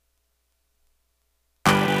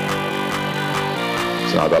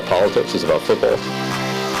It's not about politics, it's about football.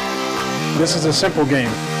 This is a simple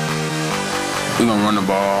game. We're going to run the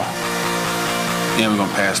ball, and we're going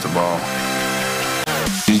to pass the ball.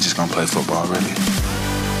 You're just going to play football, really.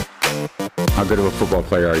 How good of a football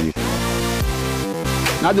player are you?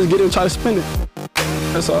 Not just get it and try to spin it.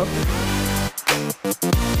 That's all.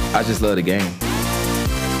 I just love the game.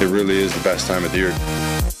 It really is the best time of the year.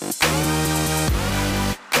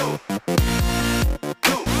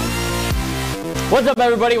 What's up,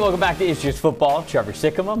 everybody? Welcome back to It's Just Football. Trevor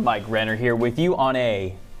Sikkema, Mike Renner here with you on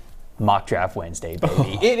a Mock Draft Wednesday,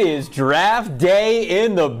 baby. It is draft day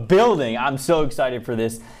in the building. I'm so excited for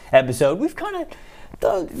this episode. We've kind of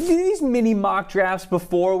done these mini mock drafts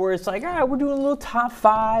before where it's like, all right, we're doing a little top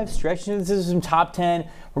 5, stretching into some top 10.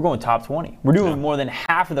 We're going top 20. We're doing more than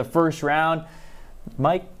half of the first round.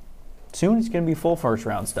 Mike, soon it's going to be full first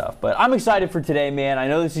round stuff. But I'm excited for today, man. I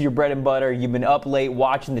know this is your bread and butter. You've been up late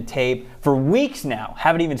watching the tape for weeks now.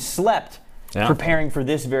 Haven't even slept preparing for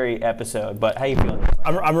this very episode. But how you feeling?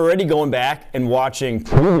 I'm already going back and watching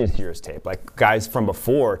previous year's tape, like guys from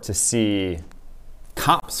before, to see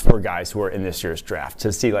comps for guys who are in this year's draft,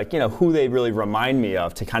 to see who they really remind me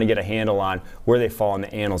of, to kind of get a handle on where they fall in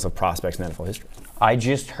the annals of prospects in NFL history. I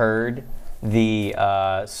just heard the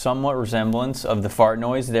somewhat resemblance of the fart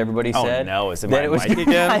noise that everybody said. Oh no, is it my mic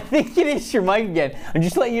again? I think it is your mic again. I'm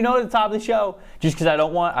just letting you know at the top of the show, just because I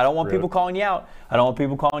don't want people calling you out. I don't want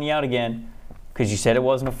people calling you out again, because you said it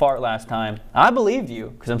wasn't a fart last time. I believed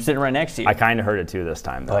you, because I'm sitting right next to you. I kind of heard it too this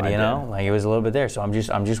time, though. But it was a little bit there. So I'm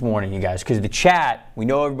just warning you guys, because the chat, we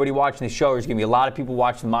know everybody watching the show. There's gonna be a lot of people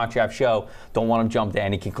watching the mock draft show. Don't want to jump to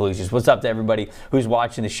any conclusions. What's up to everybody who's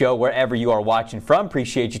watching the show, wherever you are watching from?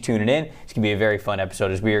 Appreciate you tuning in. It's gonna be a very fun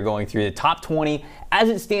episode as we are going through the top 20 as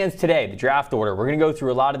it stands today, the draft order. We're gonna go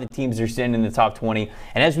through a lot of the teams that are sitting in the top 20,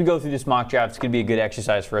 and as we go through this mock draft, it's gonna be a good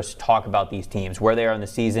exercise for us to talk about these teams, where they are in the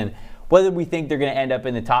season, whether we think they're going to end up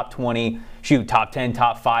in the top 20, top 10,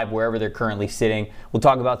 top 5, wherever they're currently sitting. We'll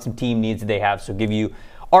talk about some team needs that they have, so give you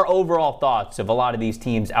our overall thoughts of a lot of these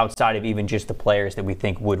teams outside of even just the players that we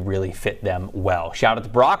think would really fit them well. Shout out to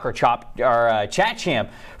Brock, our chat champ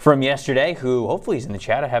from yesterday, who hopefully is in the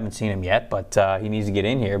chat. I haven't seen him yet, but he needs to get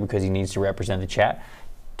in here because he needs to represent the chat.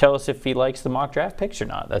 Tell us if he likes the mock draft picks or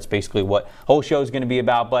not. That's basically what the whole show is going to be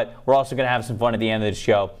about, but we're also going to have some fun at the end of the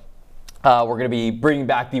show. We're going to be bringing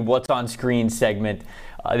back the What's on Screen segment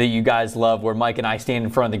that you guys love, where Mike and I stand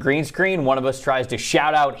in front of the green screen. One of us tries to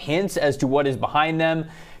shout out hints as to what is behind them.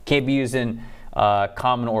 Can't be using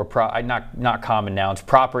common or not common nouns,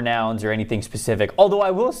 proper nouns or anything specific. Although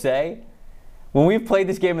I will say, when we've played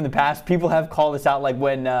this game in the past, people have called us out. Like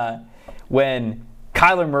when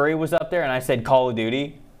Kyler Murray was up there and I said Call of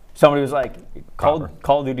Duty, somebody was like, Call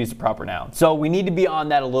of Duty is a proper noun. So we need to be on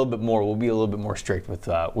that a little bit more. We'll be a little bit more strict with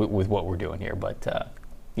what we're doing here. But,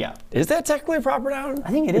 yeah. Is that technically a proper noun?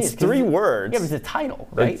 I think it is. It's 3 words. Yeah, but it's a title,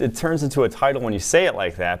 right? It turns into a title when you say it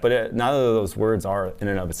like that, but none of those words are in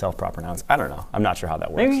and of itself proper nouns. I don't know. I'm not sure how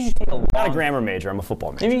that works. Maybe you just take I'm not a grammar major. I'm a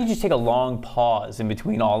football major. Maybe you just take a long pause in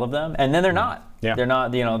between all of them, and then they're not. Yeah. They're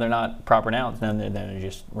not proper nouns. Then they're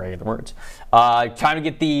just regular words. Time to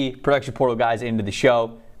get the production portal guys into the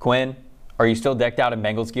show. Quinn, are you still decked out in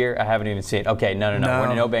Bengals gear? I haven't even seen it. Okay, no.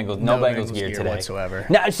 We're no Bengals gear today whatsoever.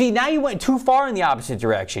 Now you went too far in the opposite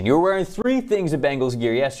direction. You were wearing 3 things of Bengals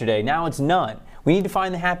gear yesterday. Now it's none. We need to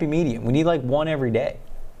find the happy medium. We need like one every day.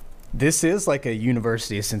 This is like a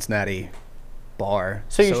University of Cincinnati bar.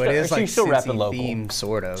 So you're still Cincy repping local. Theme,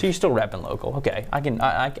 sort of. So you're still repping local. Okay, I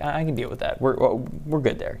can deal with that. We're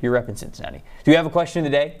good there. You're repping Cincinnati. Do you have a question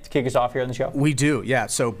of the day to kick us off here on the show? We do, yeah.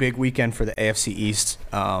 So big weekend for the AFC East.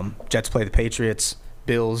 Jets play the Patriots.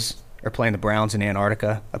 Bills are playing the Browns in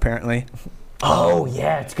Antarctica, apparently. Oh,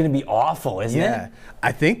 yeah. It's going to be awful, isn't it? Yeah.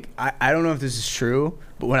 I think, I don't know if this is true,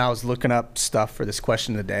 but when I was looking up stuff for this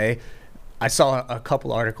question of the day, I saw a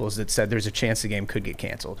couple articles that said there's a chance the game could get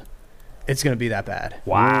canceled. It's going to be that bad.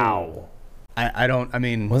 Wow. I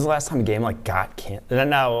mean. When's the last time a game got canceled?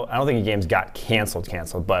 No, I don't think a game's got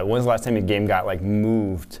canceled, but when's the last time a game got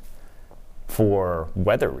moved for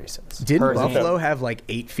weather reasons? Didn't Buffalo have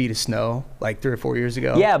 8 feet of snow 3 or 4 years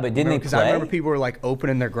ago? Yeah, but didn't they play? Because I remember people were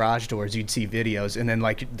opening their garage doors. You'd see videos, and then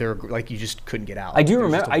they're you just couldn't get out. I do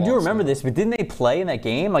remember this, but didn't they play in that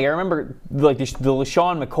game? I remember the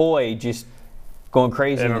LaShawn McCoy just going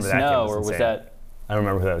crazy in the snow, or was that? I don't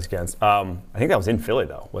remember who that was against. I think that was in Philly,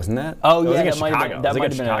 though, wasn't that? Oh, yeah, that might have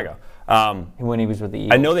been Chicago. When he was with the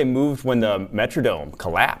Eagles. I know they moved when the Metrodome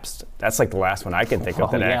collapsed. That's the last one I can think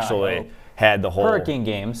of that actually had the whole hurricane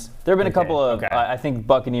games. There have been a couple of, I think,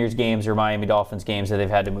 Buccaneers games or Miami Dolphins games that they've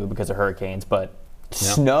had to move because of hurricanes. But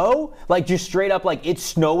snow, just straight up, it's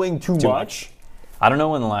snowing too much. I don't know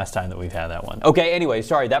when the last time that we've had that one. Okay, anyway,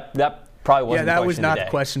 sorry, that probably wasn't Yeah, the that was question not of the the day.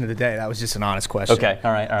 question of the day. That was just an honest question. Okay,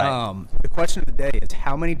 all right. The question of the day is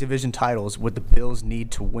how many division titles would the Bills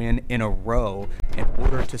need to win in a row in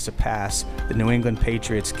order to surpass the New England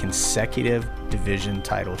Patriots' consecutive division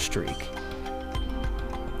title streak?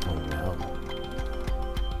 Oh no.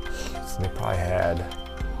 So they probably had.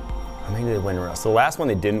 I think they win. So the last one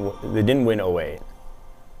they didn't win 08.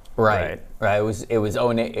 Right. It was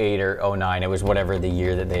 08 or 09. It was whatever the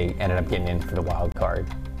year that they ended up getting in for the wild card.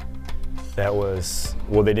 That was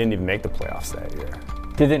they didn't even make the playoffs that year.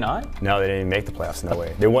 Did they not? No, they didn't even make the playoffs. No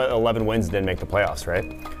way. They won 11 wins, didn't make the playoffs, right?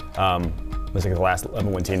 It was like the last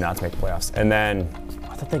 11-win team not to make the playoffs. And then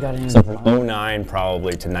I thought they got in. so from 09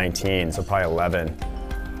 probably to 19, so probably 11.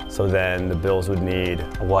 So then the Bills would need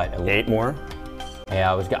What? 8 more.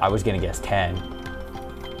 Yeah, I was gonna guess 10.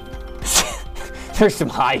 There's some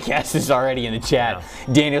high guesses already in the chat.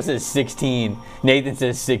 Yeah. Daniel says 16. Nathan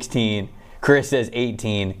says 16. Chris says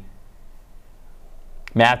 18.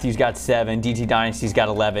 Matthew's got 7. DT Dynasty's got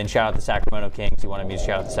 11. Shout out the Sacramento Kings. He wanted me to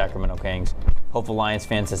shout out the Sacramento Kings. Hopeful Lions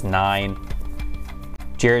fan says 9.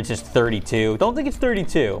 Jared says 32. Don't think it's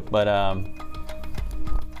 32, but I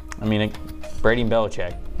mean, Brady and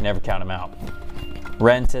Belichick, you never count them out.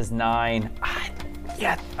 Ren says 9.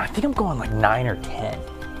 Yeah, I think I'm going like 9 or 10.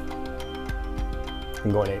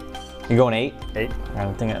 I'm going 8. You going 8? 8.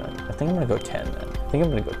 I think I'm gonna go 10 then. I think I'm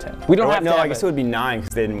gonna go 10. We don't have no, to. I guess it would be 9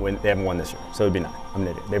 because they didn't win. They haven't won this year, so it would be 9. I'm an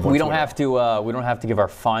idiot. They've won We 2 don't in a have to. We don't have to give our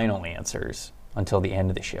final answers until the end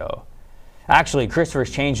of the show. Actually, Christopher's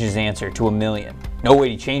changed his answer to $1 million. No, wait,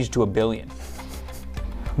 he changed it to $1 billion.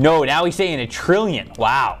 No, now he's saying $1 trillion.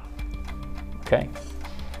 Wow. Okay,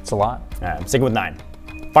 it's a lot. All right, I'm sticking with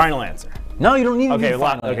 9. Final answer. No, you don't need to do Okay, the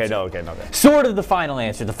final okay, answer. no, okay. Sort of the final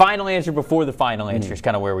answer. The final answer before the final answer is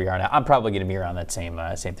kind of where we are now. I'm probably going to be around that same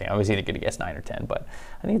thing. I was either going to guess 9 or 10, but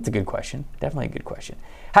I think it's a good question. Definitely a good question.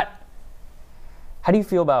 How do you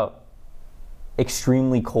feel about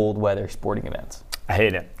extremely cold weather sporting events? I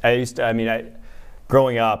hate it.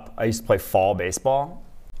 Growing up, I used to play fall baseball,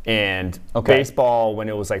 and baseball when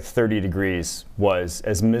it was like 30 degrees was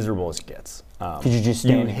as miserable as it gets. Could you just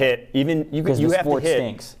stand? You have to sport hit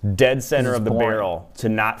stinks. dead center it's of the boring. barrel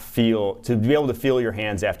to be able to feel your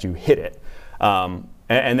hands after you hit it. And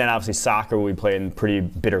then obviously soccer, we played in pretty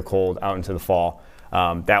bitter cold out into the fall.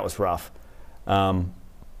 That was rough. But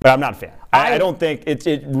I'm not a fan. I don't think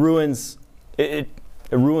it ruins it.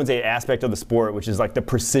 It ruins a aspect of the sport, which is like the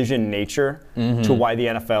precision nature to why the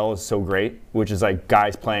NFL is so great, which is like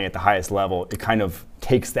guys playing at the highest level. It kind of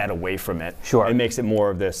takes that away from it. Sure. It makes it more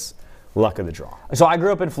of this luck of the draw. So I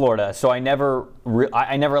grew up in Florida, so I never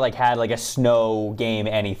like had like a snow game,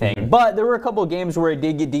 anything. But there were a couple of games where it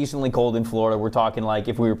did get decently cold in Florida. We're talking like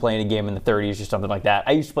if we were playing a game in the 30s or something like that.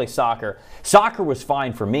 I used to play soccer. Soccer was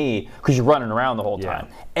fine for me because you're running around the whole time.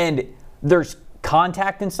 And there's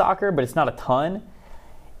contact in soccer, but it's not a ton.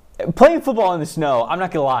 Playing football in the snow, I'm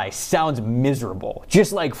not gonna lie, sounds miserable.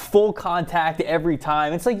 Just like full contact every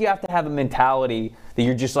time. It's like you have to have a mentality that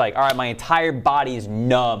you're just like, all right, my entire body is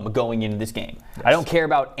numb going into this game. Yes. I don't care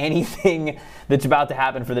about anything that's about to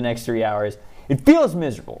happen for the next 3 hours. It feels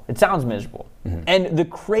miserable. It sounds miserable. And the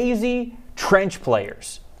crazy trench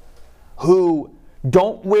players who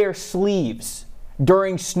don't wear sleeves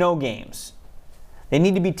during snow games, they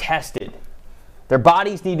need to be tested. Their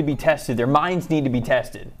bodies need to be tested. Their minds need to be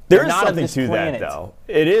tested. There's something to that, though.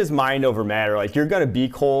 It is mind over matter. Like you're gonna be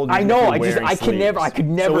cold. I know. I could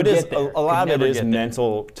never get there. A lot of it is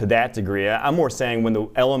mental to that degree. I'm more saying when the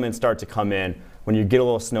elements start to come in, when you get a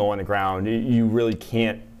little snow on the ground, you really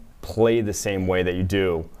can't play the same way that you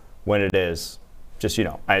do when it is just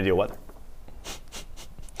ideal weather.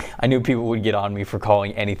 I knew people would get on me for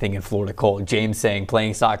calling anything in Florida cold. James saying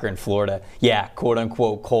playing soccer in Florida, yeah, quote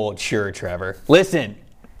unquote cold. Sure, Trevor. Listen,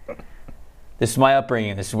 this is my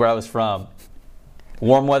upbringing. This is where I was from.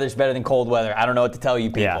 Warm weather's better than cold weather. I don't know what to tell you,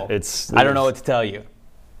 people. Yeah, I don't know what to tell you.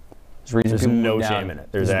 There's no shame in it.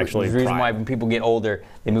 There's actually a reason why when people get older,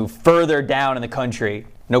 they move further down in the country.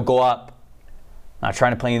 No, go up. Not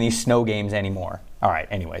trying to play in these snow games anymore. All right,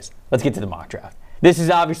 anyways, let's get to the mock draft. This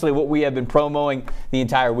is obviously what we have been promoting the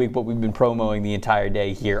entire week, what we've been promoting the entire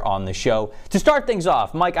day here on the show. To start things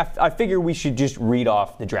off, Mike, I figure we should just read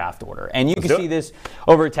off the draft order. And you can see this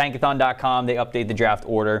over at tankathon.com. They update the draft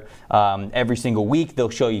order every single week.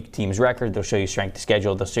 They'll show you team's record. They'll show you strength of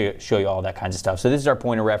schedule. They'll show you all that kinds of stuff. So this is our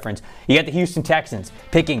point of reference. You got the Houston Texans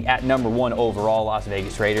picking at number 1 overall, Las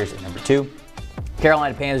Vegas Raiders at number 2,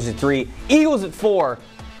 Carolina Panthers at 3, Eagles at 4.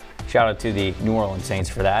 Shout out to the New Orleans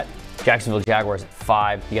Saints for that. Jacksonville Jaguars at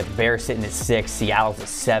 5. You got the Bears sitting at 6. Seattle's at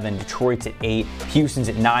 7. Detroit's at 8. Houston's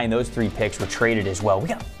at 9. Those 3 picks were traded as well. We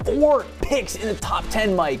got 4 picks in the top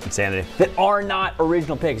 10, Mike. Insanity. That are not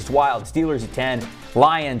original picks. It's wild. Steelers at 10.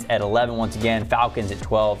 Lions at 11 once again. Falcons at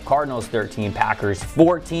 12. Cardinals 13. Packers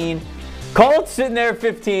 14. Colts sitting there at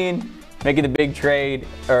 15. Making the big trade,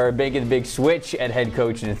 or making the big switch at head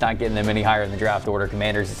coach, and it's not getting them any higher in the draft order.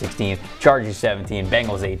 Commanders at 16, Chargers 17,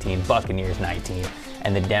 Bengals 18, Buccaneers 19,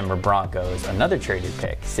 and the Denver Broncos, another traded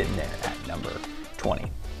pick, sitting there at number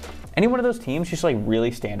 20. Any one of those teams just like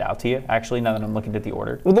really stand out to you, actually, now that I'm looking at the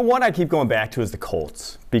order? Well, the one I keep going back to is the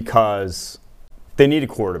Colts, because they need a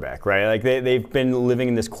quarterback, right? Like they've been living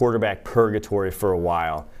in this quarterback purgatory for a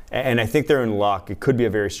while. And I think they're in luck. It could be a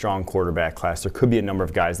very strong quarterback class. There could be a number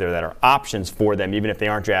of guys there that are options for them, even if they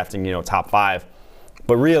aren't drafting, top 5.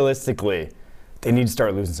 But realistically, they need to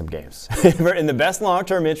start losing some games. In the best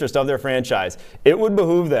long-term interest of their franchise, it would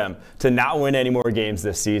behoove them to not win any more games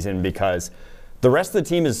this season, because the rest of the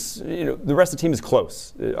team is,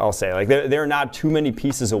 close. I'll say, like they're not too many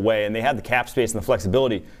pieces away, and they have the cap space and the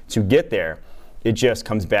flexibility to get there. It just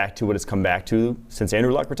comes back to what it's come back to since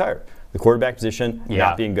Andrew Luck retired. The quarterback position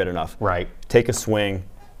not being good enough. Right. Take a swing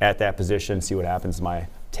at that position, see what happens, is my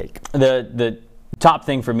take. The top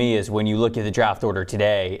thing for me is when you look at the draft order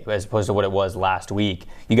today as opposed to what it was last week,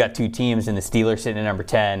 you got 2 teams in the Steelers sitting at number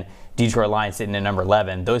 10, Detroit Lions sitting at number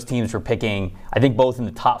 11. Those teams were picking, I think, both in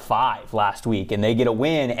the top 5 last week, and they get a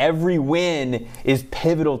win. Every win is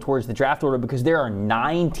pivotal towards the draft order because there are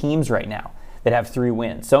 9 teams right now that have 3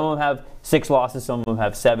 wins. Some of them have 6 losses, some of them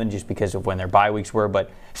have 7 just because of when their bye weeks were.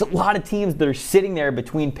 But there's a lot of teams that are sitting there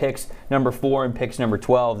between picks number 4 and picks number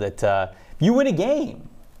 12 that if you win a game,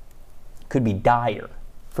 could be dire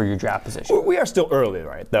for your draft position. We are still early,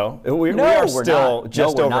 right, though? We are still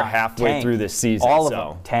just over halfway through this season. All of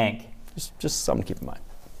them tank. Just something to keep in mind.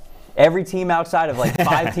 Every team outside of like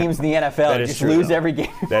 5 teams in the NFL just lose though. Every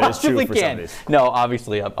game. That is true for some of these. No,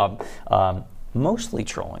 obviously, I'm mostly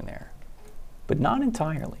trolling there. But not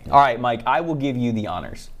entirely. All right, Mike, I will give you the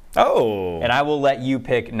honors. Oh. And I will let you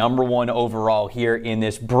pick number 1 overall here in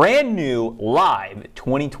this brand new live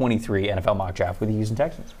 2023 NFL mock draft with the Houston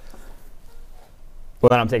Texans.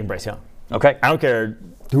 Well, then I'm taking Bryce Young. Okay. I don't care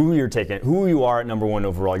who you are at number 1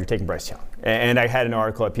 overall, you're taking Bryce Young. And I had an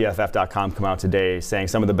article at PFF.com come out today saying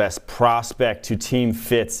some of the best prospect to team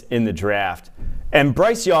fits in the draft. And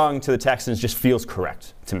Bryce Young to the Texans just feels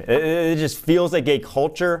correct to me. It just feels like a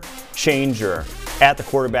culture changer at the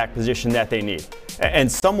quarterback position that they need.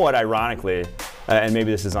 And somewhat ironically, and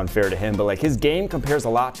maybe this is unfair to him, but like his game compares a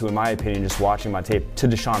lot to, in my opinion, just watching my tape, to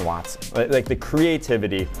Deshaun Watson. Like the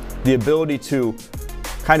creativity, the ability to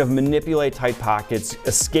kind of manipulate tight pockets,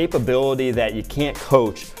 escapability that you can't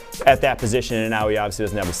coach at that position. And now he obviously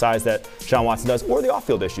doesn't have the size that Deshaun Watson does, or the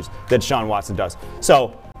off-field issues that Deshaun Watson does.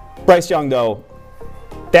 So Bryce Young, though,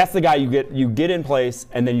 that's the guy you get in place,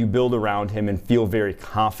 and then you build around him and feel very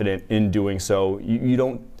confident in doing so.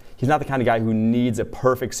 He's not the kind of guy who needs a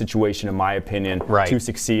perfect situation, in my opinion, to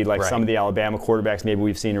succeed, like some of the Alabama quarterbacks maybe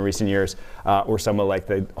we've seen in recent years, or some of like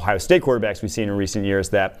the Ohio State quarterbacks we've seen in recent years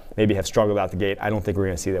that maybe have struggled out the gate. I don't think we're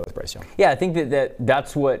going to see that with Bryce Young. Yeah, I think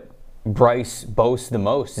that's what Bryce boasts the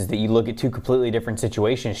most, is that you look at 2 completely different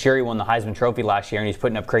situations. Sure, he won the Heisman Trophy last year, and he's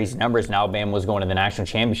putting up crazy numbers, and Alabama was going to the national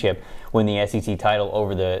championship, win the SEC title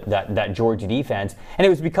over that Georgia defense. And it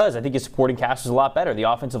was because I think his supporting cast was a lot better. The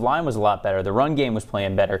offensive line was a lot better. The run game was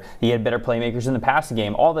playing better. He had better playmakers in the passing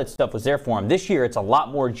game. All that stuff was there for him. This year, it's a lot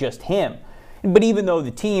more just him. But even though the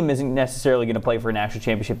team isn't necessarily going to play for a national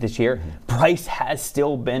championship this year, Bryce has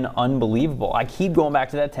still been unbelievable. I keep going back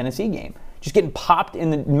to that Tennessee game. Just getting popped in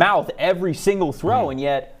the mouth every single throw, and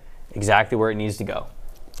yet exactly where it needs to go.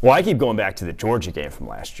 Well, I keep going back to the Georgia game from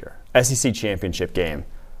last year, SEC championship game,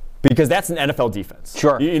 because that's an NFL defense.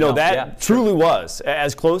 Sure. Truly was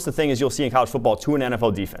as close a thing as you'll see in college football to an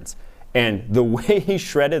NFL defense. And the way he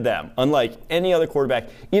shredded them, unlike any other quarterback,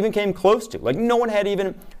 even came close to. Like, no one had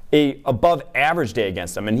even a above average day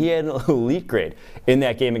against him, and he had an elite grade in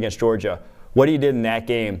that game against Georgia. What he did in that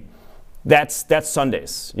game, that's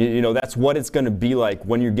Sundays. That's what it's going to be like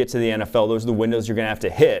when you get to the NFL. Those are the windows you're going to have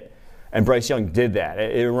to hit. And Bryce Young did that.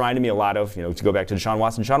 It reminded me a lot of, to go back to Deshaun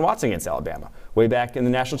Watson against Alabama, way back in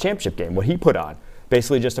the national championship game, what he put on.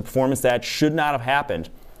 Basically just a performance that should not have happened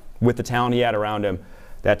with the talent he had around him.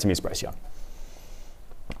 That, to me, is Bryce Young.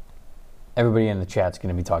 Everybody in the chat's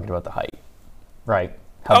going to be talking about the height, right?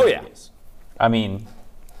 How big he is. I mean,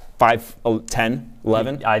 5'10",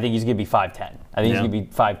 11? I think he's going to be 5'10". I think he's going to be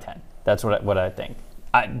 5'10". That's what I think.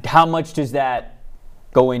 How much does that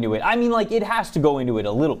go into it? I mean, like, it has to go into it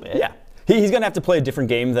a little bit. Yeah. He's going to have to play a different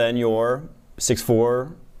game than your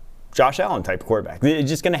 6'4", Josh Allen type quarterback. You're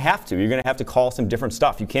just going to have to. You're going to have to call some different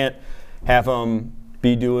stuff. You can't have him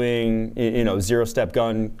be doing, zero-step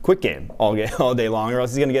gun quick game all day long, or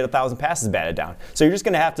else he's going to get 1,000 passes batted down. So you're just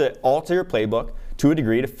going to have to alter your playbook to a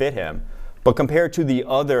degree to fit him. But compared to the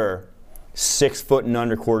other 6 foot and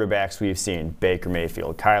under quarterbacks we've seen, Baker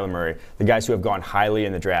Mayfield, Kyler Murray, the guys who have gone highly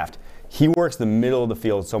in the draft, he works the middle of the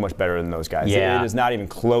field so much better than those guys. Yeah. It is not even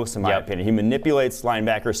close, in my opinion. He manipulates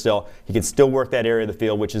linebackers still. He can still work that area of the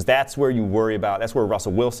field, that's where you worry about. That's where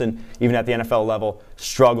Russell Wilson, even at the NFL level,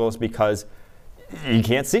 struggles because you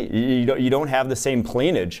can't see. You don't have the same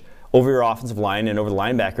planage over your offensive line and over the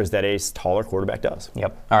linebackers that a taller quarterback does.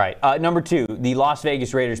 Yep. All right. Number 2, the Las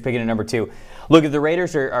Vegas Raiders picking at number 2. Look, if the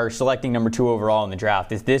Raiders are selecting number 2 overall in the draft,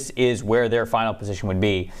 this is where their final position would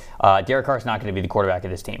be. Derek Carr's not going to be the quarterback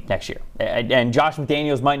of this team next year. And Josh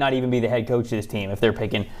McDaniels might not even be the head coach of this team if they're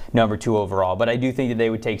picking number 2 overall. But I do think that they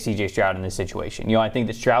would take C.J. Stroud in this situation. I think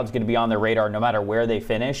that Stroud's going to be on their radar no matter where they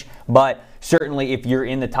finish. But certainly if you're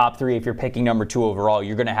in the top 3, if you're picking number 2 overall,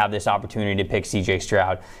 you're going to have this opportunity to pick C.J.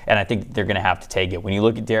 Stroud. And I think that they're going to have to take it. When you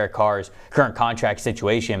look at Derek Carr's current contract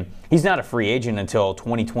situation, he's not a free agent until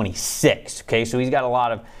 2026. Okay, so he's got a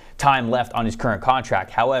lot of time left on his current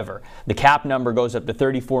contract. However, the cap number goes up to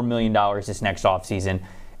 $34 million this next offseason.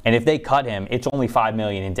 And if they cut him, it's only $5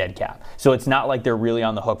 million in dead cap. So it's not like they're really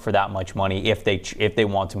on the hook for that much money if they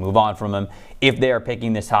want to move on from him. If they are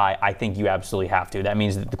picking this high, I think you absolutely have to. That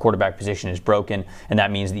means that the quarterback position is broken, and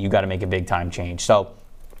that means that you got to make a big time change. So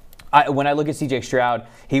when I look at C.J. Stroud,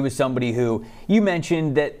 he was somebody who, you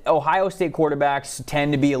mentioned that Ohio State quarterbacks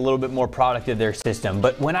tend to be a little bit more product of their system.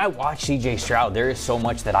 But when I watch C.J. Stroud, there is so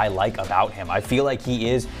much that I like about him. I feel like he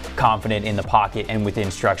is confident in the pocket and within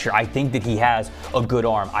structure. I think that he has a good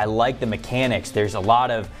arm. I like the mechanics. There's a lot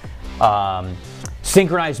of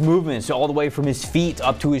synchronized movements all the way from his feet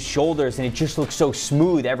up to his shoulders, and it just looks so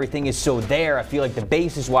smooth. Everything is so there. I feel like the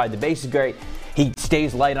base is wide. The base is great. He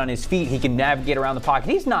stays light on his feet. He can navigate around the pocket.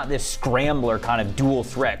 He's not this scrambler kind of dual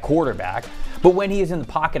threat quarterback. But when he is in the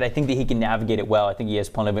pocket, I think that he can navigate it well. I think he has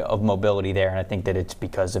plenty of mobility there, and I think that it's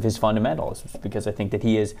because of his fundamentals. It's because I think that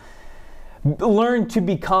he has learned to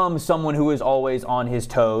become someone who is always on his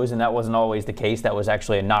toes, and that wasn't always the case. That was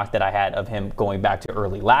actually a knock that I had of him going back to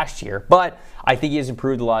early last year. But I think he has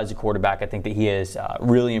improved a lot as a quarterback. I think that he has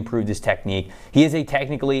really improved his technique. He is a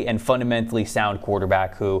technically and fundamentally sound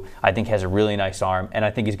quarterback who I think has a really nice arm, and I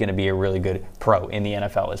think he's going to be a really good pro in the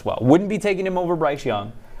NFL as well. Wouldn't be taking him over Bryce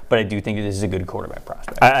Young, but I do think that this is a good quarterback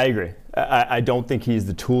prospect. I agree. I don't think he's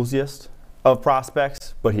the toolsiest of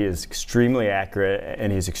prospects, but he is extremely accurate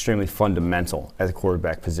and he's extremely fundamental at the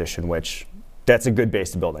quarterback position, which that's a good base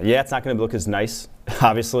to build on. Yeah, it's not going to look as nice.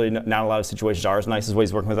 Obviously, not a lot of situations are as nice as what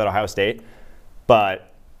he's working with at Ohio State,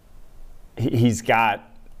 but he's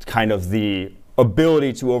got kind of the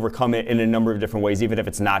ability to overcome it in a number of different ways, even if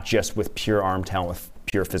it's not just with pure arm talent, with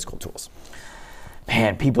pure physical tools.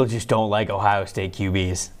 Man, people just don't like Ohio State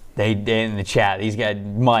QBs. They in the chat, he's got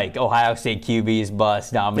Mike, Ohio State QB is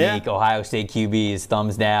bust. Dominique, yeah. Ohio State QB is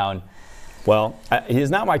thumbs down. Well, he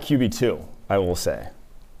is not my QB2, I will say.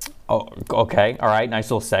 Oh, okay. All right.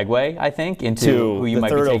 Nice little segue, I think, into who you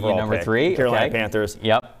might be taking number pick, 3. Carolina Panthers.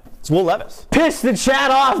 Yep. It's Will Levis. Piss the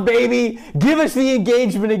chat off, baby. Give us the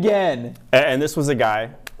engagement again. And this was a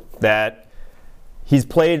guy that he's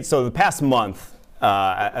played, so the past month,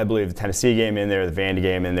 I believe the Tennessee game in there, the Vandy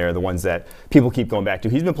game in there, the ones that people keep going back to.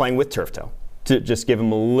 He's been playing with turf toe, to just give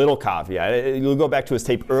him a little caveat. You'll go back to his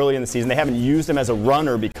tape early in the season. They haven't used him as a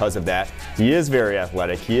runner because of that. He is very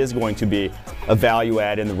athletic. He is going to be a value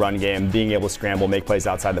add in the run game, being able to scramble, make plays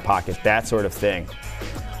outside the pocket, that sort of thing.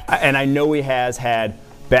 And I know he has had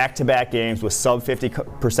back-to-back games with sub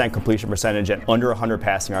 50% completion percentage and under 100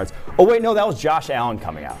 passing yards. Oh, wait, no, that was Josh Allen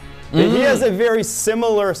coming out. Mm-hmm. He has a very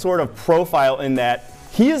similar sort of profile in that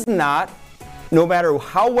he is not, no matter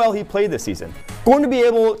how well he played this season, going to be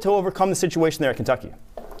able to overcome the situation there at Kentucky.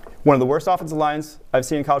 One of the worst offensive lines I've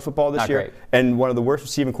seen in college football this year, and one of the worst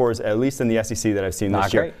receiving cores, at least in the SEC, that I've seen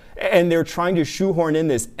this year. And they're trying to shoehorn in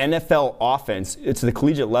this NFL offense to the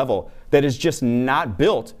collegiate level that is just not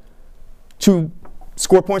built to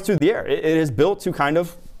score points through the air. It is built to kind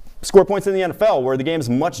of score points in the NFL, where the game is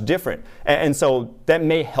much different. And so that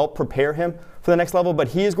may help prepare him for the next level, but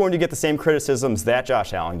he is going to get the same criticisms that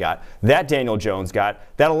Josh Allen got, that Daniel Jones got,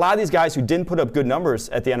 that a lot of these guys who didn't put up good numbers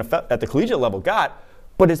at the NFL, at the collegiate level got,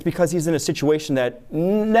 but it's because he's in a situation that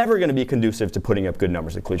never going to be conducive to putting up good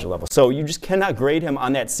numbers at collegiate level. So you just cannot grade him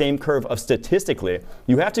on that same curve of statistically.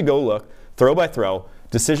 You have to go look, throw by throw,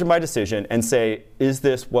 decision by decision, and say, is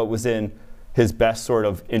this what was in his best sort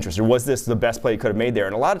of interest? Or was this the best play he could have made there?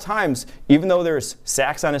 And a lot of times, even though there's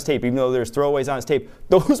sacks on his tape, even though there's throwaways on his tape,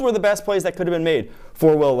 those were the best plays that could have been made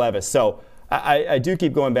for Will Levis. So I do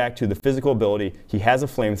keep going back to the physical ability. He has a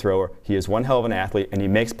flamethrower. He is one hell of an athlete, and he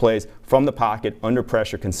makes plays from the pocket, under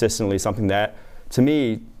pressure, consistently, something that, to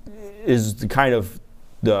me, is the kind of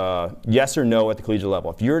the yes or no at the collegiate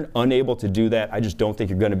level. If you're unable to do that, I just don't think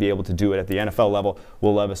you're going to be able to do it at the NFL level.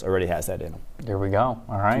 Will Levis already has that in him. There we go.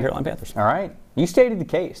 All right. Carolina Panthers. All right. You stated the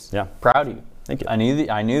case. Yeah. Proud of you. Thank you.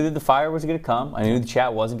 I knew that the fire was going to come. I knew the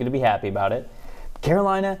chat wasn't going to be happy about it.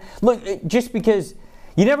 Carolina, look, just because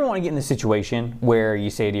you never want to get in the situation where you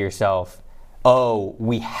say to yourself, oh,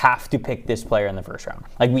 we have to pick this player in the first round.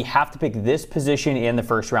 Like, we have to pick this position in the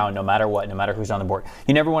first round no matter what, no matter who's on the board.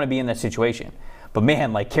 You never want to be in that situation. But,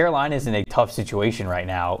 man, like, Carolina's in a tough situation right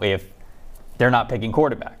now if they're not picking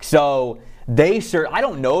quarterback. So I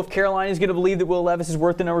don't know if Carolina is going to believe that Will Levis is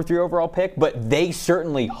worth the number 3 overall pick, but they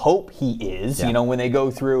certainly hope he is. Yeah. You know, when they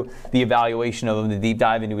go through the evaluation of him, the deep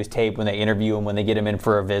dive into his tape, when they interview him, when they get him in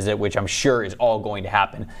for a visit, which I'm sure is all going to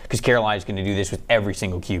happen because Carolina is going to do this with every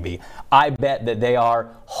single QB. I bet that they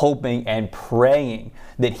are hoping and praying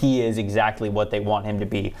that he is exactly what they want him to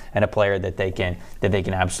be and a player that they can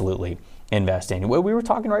absolutely invest in. We were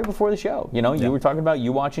talking right before the show. You know, you were talking about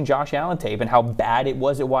you watching Josh Allen tape and how bad it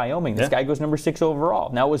was at Wyoming. This guy goes number 6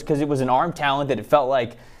 overall. Now, it was because it was an arm talent that it felt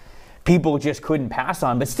like people just couldn't pass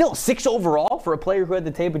on. But still, 6 overall for a player who had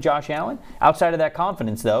the tape of Josh Allen. Outside of that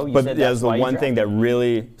confidence, though, you said that's the why one thing that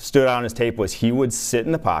really stood out on his tape was he would sit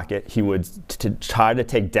in the pocket. He would try to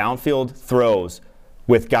take downfield throws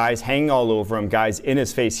with guys hanging all over him, guys in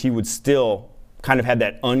his face. He would still kind of had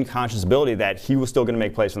that unconscious ability that he was still going to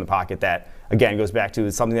make plays from the pocket. That, again, goes back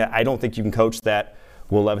to something that I don't think you can coach that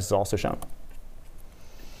Will Levis has also shown.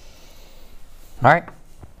 All right,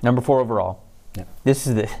 number 4 overall. Yeah. This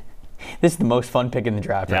is the most fun pick in the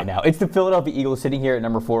draft right now. It's the Philadelphia Eagles sitting here at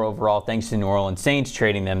number 4 overall thanks to New Orleans Saints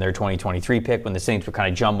trading them their 2023 pick when the Saints were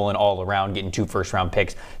kind of jumbling all around, getting 2 first-round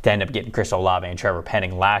picks to end up getting Chris Olave and Trevor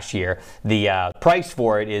Penning last year. The price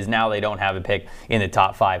for it is now they don't have a pick in the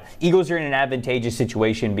top 5. Eagles are in an advantageous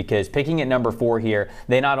situation because picking at number 4 here,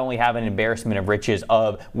 they not only have an embarrassment of riches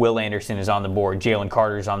of Will Anderson is on the board, Jalen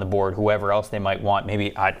Carter is on the board, whoever else they might want,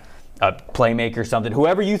 maybe a playmaker, something,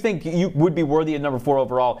 whoever you think you would be worthy of number 4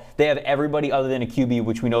 overall, they have everybody other than a QB,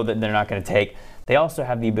 which we know that they're not going to take. They also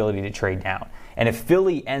have the ability to trade down. And if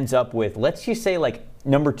Philly ends up with, let's just say like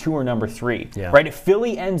number 2 or number 3, right? If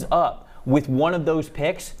Philly ends up with one of those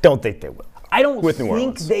picks, don't think they will. I don't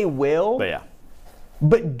think they will. But yeah.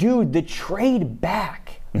 But dude, the trade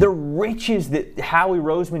back, the riches that Howie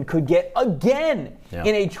Roseman could get again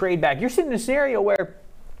in a trade back. You're sitting in a scenario where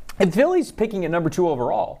if Philly's picking at number 2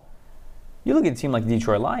 overall, you look at a team like the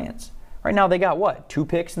Detroit Lions. Right now they got, what, 2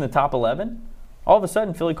 picks in the top 11? All of a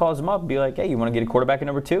sudden, Philly calls them up and be like, hey, you want to get a quarterback at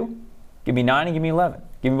number 2? Give me 9 and give me 11.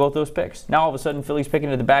 Give me both those picks. Now all of a sudden, Philly's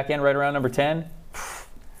picking at the back end right around number 10.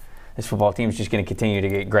 This football team is just going to continue to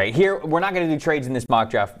get great. Here, we're not going to do trades in this mock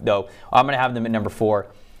draft, though. I'm going to have them at number 4.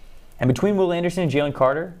 And between Will Anderson and Jalen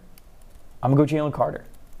Carter, I'm going to go Jalen Carter.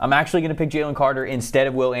 I'm actually going to pick Jalen Carter instead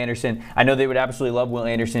of Will Anderson. I know they would absolutely love Will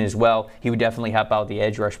Anderson as well. He would definitely help out the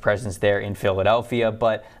edge rush presence there in Philadelphia.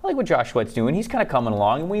 But I like what Josh Sweat's doing. He's kind of coming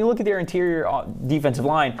along. And when you look at their interior defensive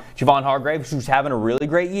line, Javon Hargrave, who's having a really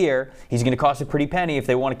great year, he's going to cost a pretty penny if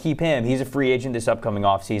they want to keep him. He's a free agent this upcoming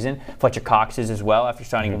offseason. Fletcher Cox is as well after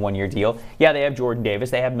signing a 1-year deal. Yeah, they have Jordan Davis.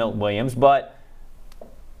 They have Milton Williams. But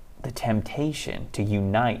the temptation to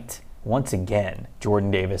unite, once again, Jordan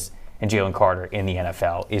Davis and Jalen Carter in the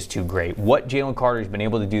NFL is too great. What Jalen Carter has been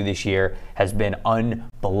able to do this year has been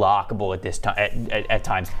unblockable at this time. At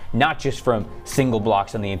times, not just from single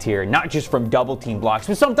blocks on the interior, not just from double team blocks,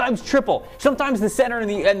 but sometimes triple. Sometimes the center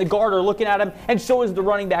and the guard are looking at him, and so is the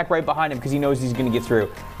running back right behind him because he knows he's going to get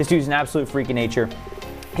through. This dude's an absolute freak of nature.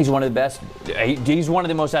 He's one of the best. He's one of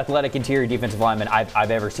the most athletic interior defensive linemen I've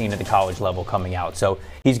ever seen at the college level coming out. So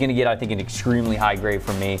he's going to get, I think, an extremely high grade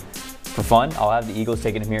from me. For fun, I'll have the Eagles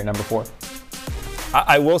taking him here at number 4.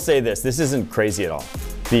 I will say this isn't crazy at all.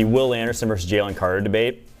 The Will Anderson versus Jalen Carter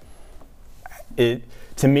debate,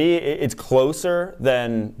 to me, it's closer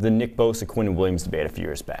than the Nick Bosa, Quinn Williams debate a few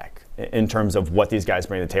years back in terms of what these guys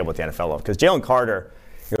bring to the table at the NFL level. Because Jalen Carter,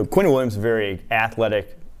 Quinn Williams, a very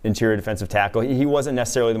athletic interior defensive tackle. He wasn't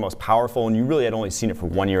necessarily the most powerful, and you really had only seen it for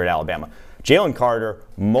 1 year at Alabama. Jalen Carter,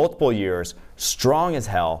 multiple years, strong as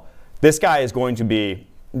hell. This guy is going to be,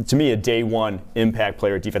 to me, a day 1 impact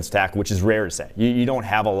player at defensive tackle, which is rare to say. You don't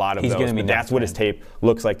have a lot of those, but that's what his tape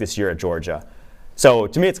looks like this year at Georgia. So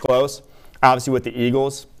to me, it's close. Obviously, with the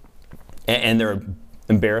Eagles and their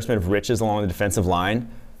embarrassment of riches along the defensive line,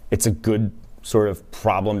 it's a good sort of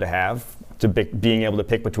problem to have, being able to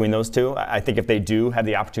pick between those two. I think if they do have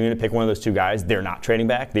the opportunity to pick one of those two guys, they're not trading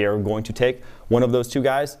back. They are going to take one of those two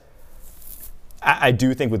guys. I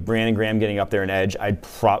do think with Brandon Graham getting up there in edge, I'd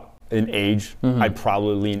probably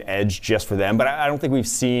lean edge just for them. But I don't think we've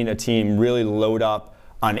seen a team really load up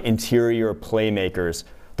on interior playmakers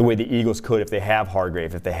the way the Eagles could if they have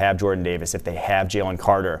Hargrave, if they have Jordan Davis, if they have Jalen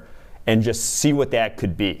Carter, and just see what that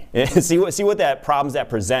could be. see what that problems that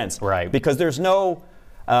presents. Right. Because there's no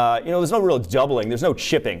there's no real doubling. There's no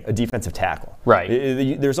chipping a defensive tackle. Right.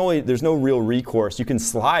 There's no real recourse. You can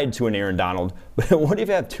slide to an Aaron Donald, but what if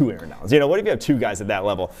you have two Aaron Donalds? What if you have two guys at that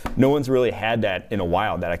level? No one's really had that in a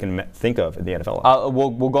while that I can think of in the NFL.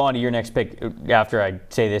 We'll go on to your next pick after I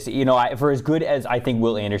say this. For as good as I think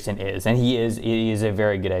Will Anderson is, and he is a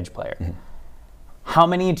very good edge player, how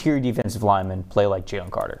many interior defensive linemen play like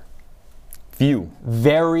Jalen Carter? Few.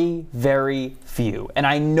 Very, very few. And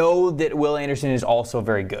I know that Will Anderson is also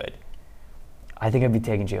very good. I think I'd be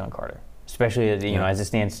taking Jalen Carter, especially as it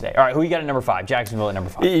stands today. All right, who you got at number 5? Jacksonville at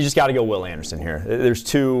number 5. You just got to go Will Anderson here. There's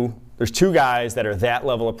two guys that are that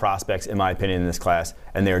level of prospects, in my opinion, in this class,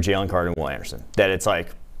 and they're Jalen Carter and Will Anderson. That it's like,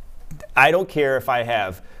 I don't care if I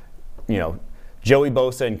have, Joey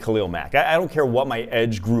Bosa and Khalil Mack. I don't care what my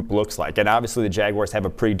edge group looks like. And obviously the Jaguars have a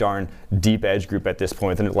pretty darn deep edge group at this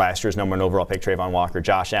point. And last year's number 1 overall pick, Trayvon Walker,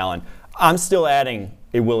 Josh Allen. I'm still adding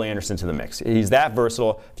a Will Anderson to the mix. He's that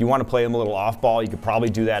versatile. If you want to play him a little off ball, you could probably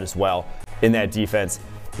do that as well in that defense.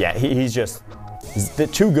 Yeah, he's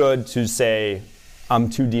too good to say, I'm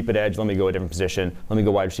too deep at edge, let me go a different position. Let me go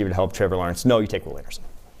wide receiver to help Trevor Lawrence. No, you take Will Anderson.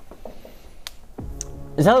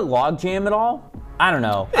 Is that a logjam at all? I don't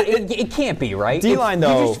know. It can't be, right? D-line,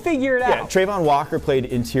 though. You just figure it out. Yeah, Trayvon Walker played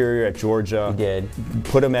interior at Georgia. He did.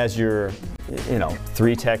 Put him as your,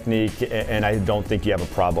 3 technique, and I don't think you have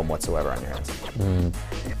a problem whatsoever on your hands.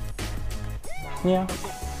 Yeah.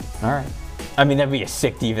 All right. I mean, that'd be a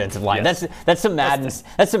sick defensive line. Yes. That's some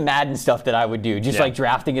Madden stuff that I would do. Just like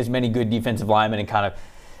drafting as many good defensive linemen and kind of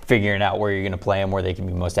figuring out where you're going to play them, where they can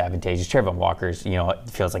be most advantageous. Trayvon Walker's, it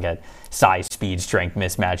feels like a size, speed, strength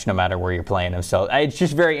mismatch no matter where you're playing him. So it's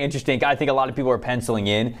just very interesting. I think a lot of people are penciling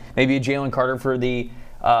in maybe a Jalen Carter for the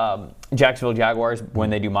Jacksonville Jaguars when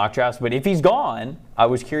they do mock drafts. But if he's gone, I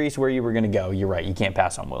was curious where you were going to go. You're right. You can't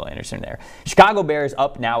pass on Will Anderson there. Chicago Bears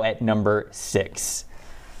up now at number 6.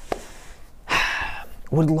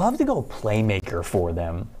 Would love to go playmaker for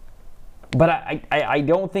them. But I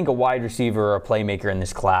don't think a wide receiver or a playmaker in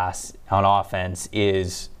this class on offense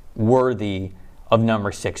is worthy of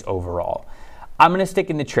number 6 overall. I'm going to stick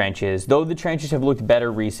in the trenches. Though the trenches have looked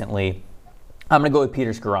better recently, I'm going to go with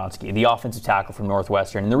Peter Skoronski, the offensive tackle from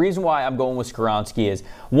Northwestern. And the reason why I'm going with Skoronski is,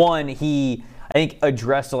 one, he, I think,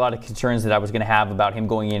 addressed a lot of concerns that I was going to have about him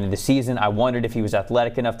going into the season. I wondered if he was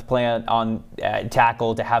athletic enough to play on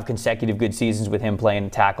tackle, to have consecutive good seasons with him playing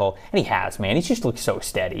tackle. And he has, man. He just looks so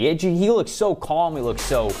steady. He looks so calm. He looks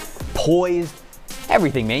so poised.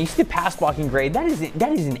 Everything, man. You see the pass blocking grade. That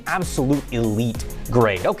is an absolute elite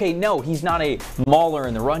grade. Okay, no, he's not a mauler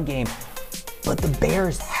in the run game. But the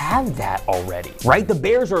Bears have that already, right? The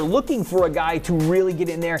Bears are looking for a guy to really get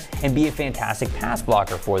in there and be a fantastic pass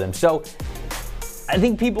blocker for them. So I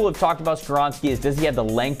think people have talked about Skoronski does he have the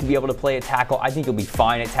length to be able to play at tackle? I think he'll be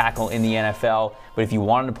fine at tackle in the NFL. But if you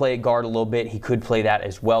wanted to play at guard a little bit, he could play that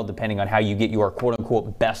as well, depending on how you get your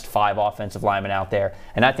quote-unquote best 5 offensive linemen out there.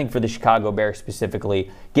 And I think for the Chicago Bears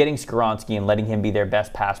specifically, getting Skoronski and letting him be their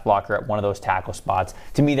best pass blocker at one of those tackle spots,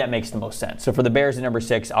 to me that makes the most sense. So for the Bears at number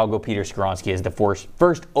 6, I'll go Peter Skoronski as the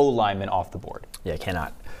first O-lineman off the board. Yeah,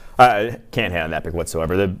 can't hit on that pick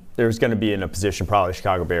whatsoever. There's going to be in a position, probably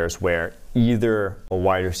Chicago Bears, where either a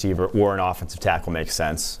wide receiver or an offensive tackle makes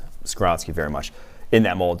sense. Skoronski very much in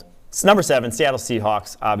that mold. It's number 7, Seattle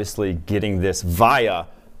Seahawks, obviously getting this via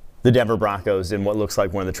the Denver Broncos in what looks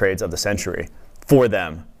like one of the trades of the century for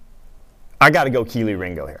them. I got to go Kelee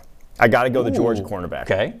Ringo here. I got to go the Georgia cornerback.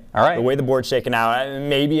 Okay, all right. The way the board's shaking out,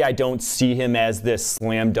 maybe I don't see him as this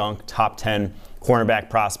slam dunk top 10 cornerback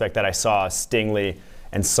prospect that I saw Stingley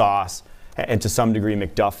and Sauce and to some degree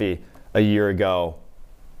McDuffie a year ago.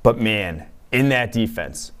 But man, in that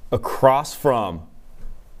defense, across from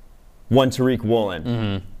one Tariq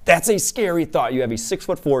Woolen, that's a scary thought. You have a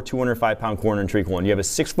 6'4", 205-pound corner in Tariq Woolen. You have a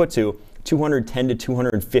 6'2", 210 to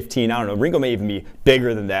 215. I don't know. Ringo may even be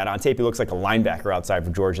bigger than that. On tape, he looks like a linebacker outside for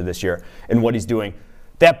Georgia this year and what he's doing.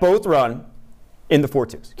 That both run in the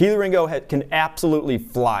 4.2s. Kelee Ringo can absolutely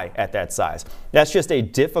fly at that size. That's just a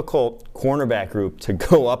difficult cornerback group to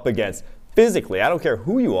go up against physically. I don't care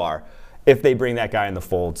who you are if they bring that guy in the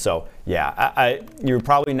fold. So, yeah, you're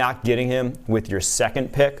probably not getting him with your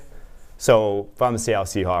second pick. So if I'm the Seattle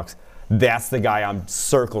Seahawks, That's the guy I'm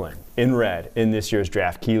circling in red in this year's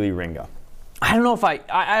draft, Kelee Ringo. I don't know if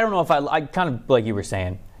I kind of like you were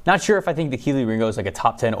saying. Not sure if I think that Kelee Ringo is like a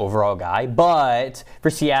top 10 overall guy, but for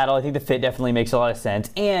Seattle, I think the fit definitely makes a lot of sense.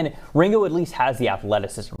 And Ringo at least has the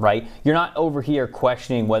athleticism, right? You're not over here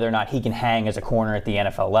questioning whether or not he can hang as a corner at the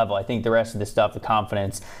NFL level. I think the rest of the stuff, the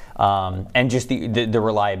confidence, and just the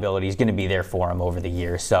reliability is going to be there for him over the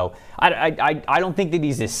years. So I don't think that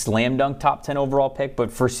he's a slam dunk top 10 overall pick,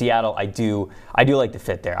 but for Seattle, I do like the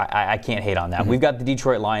fit there. I can't hate on that. We've got the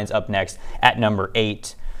Detroit Lions up next at number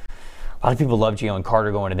 8. A lot of people love Jalen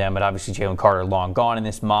Carter going to them, but obviously Jalen Carter long gone in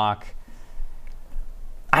this mock.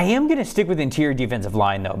 I am going to stick with interior defensive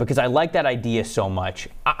line, though, because I like that idea so much.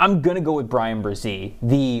 I'm going to go with Bryan Bresee,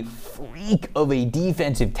 the freak of a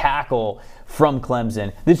defensive tackle from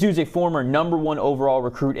Clemson. This dude's a former number 1 overall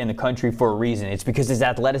recruit in the country for a reason. It's because his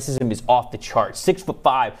athleticism is off the charts.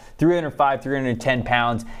 6'5", 305, 310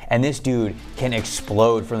 pounds, and this dude can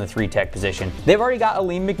explode from the 3-tech position. They've already got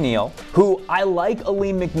Alim McNeill, who I like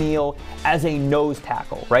Alim McNeill as a nose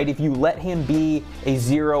tackle, right? If you let him be a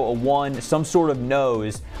 0, a 1, some sort of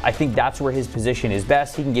nose, I think that's where his position is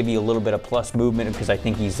best. He can give you a little bit of plus movement because I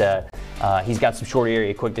think he's got some short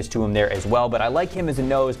area quickness to him there as well. But I like him as a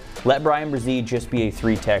nose. Let Bryan Bresee just be a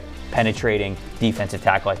 3-tech penetrating defensive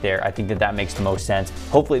tackle right there. I think that makes the most sense.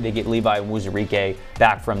 Hopefully they get Levi Onwuzurike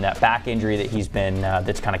back from that back injury that he's been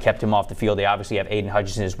that's kind of kept him off the field. They obviously have Aiden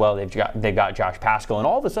Hutchinson as well. They've got Josh Paschal, and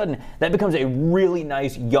all of a sudden that becomes a really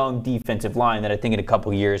nice young defensive line that I think in a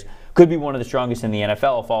couple years could be one of the strongest in the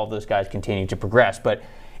NFL if all of those guys continue to progress. But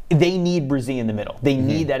they need Bresee in the middle. They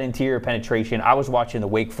need that interior penetration. I was watching the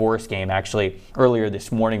Wake Forest game actually earlier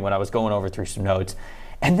this morning when I was going over through some notes,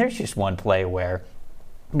 and there's just one play where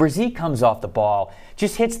Bresee comes off the ball,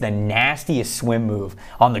 just hits the nastiest swim move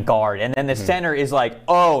on the guard, and then the center is like,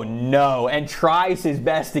 oh no, and tries his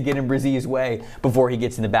best to get in Bresee's way before he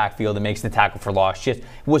gets in the backfield and makes the tackle for loss. Just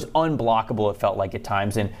was unblockable, it felt like at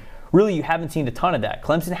times, and really, you haven't seen a ton of that.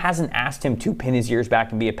 Clemson hasn't asked him to pin his ears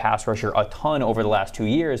back and be a pass rusher a ton over the last 2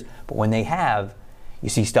 years, but when they have, you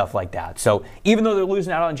see stuff like that. So even though they're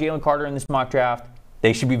losing out on Jalen Carter in this mock draft,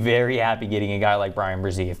 they should be very happy getting a guy like Bryan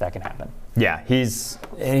Bresee if that can happen. Yeah, he's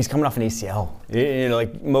coming off an ACL. You know,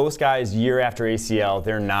 like most guys, year after ACL,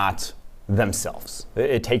 they're not themselves.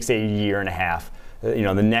 It takes a year and a half. You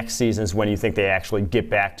know, the next season is when you think they actually get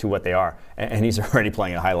back to what they are, and he's already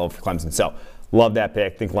playing at a high level for Clemson. So. Love that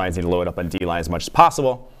pick. Think Lions need to load up on D-line as much as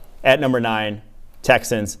possible. At number 9,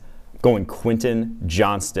 Texans, going Quentin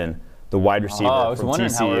Johnston, the wide receiver from TCU. I was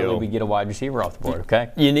wondering how early we get a wide receiver off the board,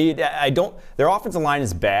 okay? Their offensive line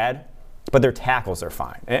is bad, but their tackles are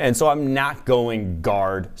fine. And so I'm not going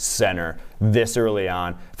guard center this early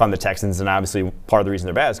on if I'm the Texans. And obviously part of the reason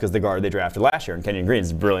they're bad is because the guard they drafted last year, and Kenyon Green,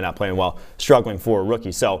 is really not playing well, struggling for a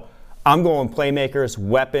rookie. So I'm going playmakers,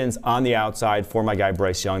 weapons on the outside for my guy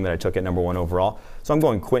Bryce Young that I took at number 1 overall. So I'm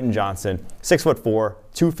going Quentin Johnston, 6'4",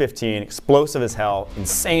 215, explosive as hell,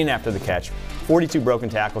 insane after the catch, 42 broken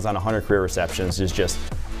tackles on 100 career receptions, is just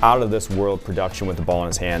out of this world production with the ball in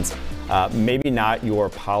his hands. Maybe not your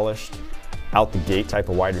polished out the gate type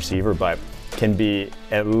of wide receiver, but can be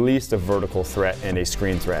at least a vertical threat and a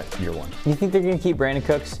screen threat year 1. You think they're going to keep Brandon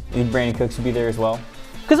Cooks? You think Brandon Cooks will be there as well?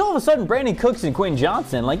 Because all of a sudden, Brandon Cooks and Quentin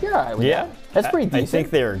Johnston, like, you're all right with that. That's pretty decent. I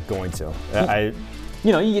think they're going to.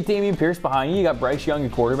 You know, you get Dameon Pierce behind you, you got Bryce Young,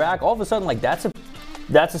 your quarterback. All of a sudden, like, that's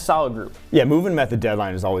a solid group. Yeah, moving them at the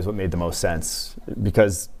deadline is always what made the most sense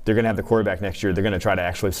because they're going to have the quarterback next year. They're going to try to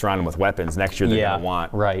actually surround him with weapons. Next year, they're going to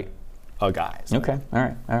want a guy. So. Okay,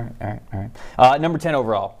 all right. Number 10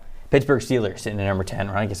 overall. Pittsburgh Steelers sitting at number 10.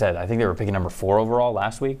 Like I said, I think they were picking number 4 overall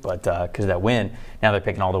last week, but because of that win, now they're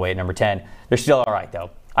picking all the way at number 10. They're still all right, though.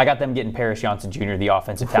 I got them getting Paris Johnson Jr., the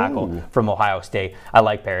offensive tackle from Ohio State. I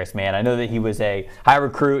like Paris, man. I know that he was a high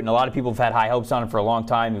recruit, and a lot of people have had high hopes on him for a long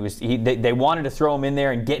time. They wanted to throw him in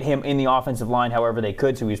there and get him in the offensive line however they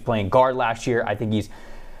could, so he was playing guard last year. I think he's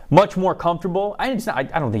much more comfortable. I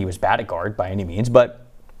don't think he was bad at guard by any means, but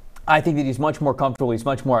I think that he's much more comfortable. He's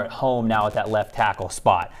much more at home now at that left tackle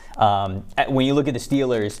spot. When you look at the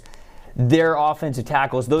Steelers, their offensive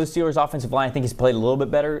tackles, those Steelers' offensive line, I think has played a little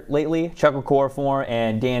bit better lately. Chuck Okorafor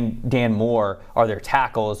and Dan Moore are their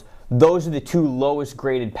tackles. Those are the 2 lowest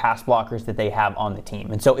graded pass blockers that they have on the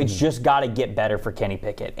team. And so it's just got to get better for Kenny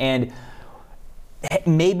Pickett. And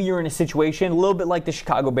maybe you're in a situation a little bit like the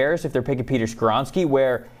Chicago Bears if they're picking Peter Skoronski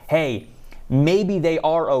where, hey, maybe they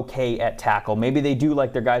are okay at tackle. Maybe they do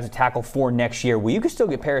like their guys at tackle 4 next year. Well, you can still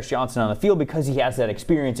get Paris Johnson on the field because he has that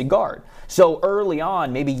experience at guard. So early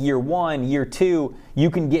on, maybe year 1, year 2,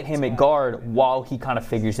 you can get him at guard while he kind of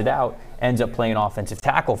figures it out, ends up playing offensive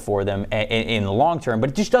tackle for them in the long term. But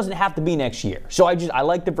it just doesn't have to be next year. So I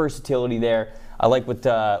like the versatility there. I like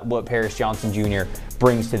what Paris Johnson Jr.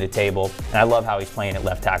 brings to the table, and I love how he's playing at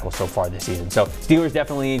left tackle so far this season. So Steelers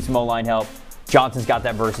definitely need some O-line help. Johnson's got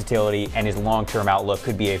that versatility, and his long-term outlook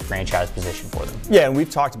could be a franchise position for them. Yeah, and we've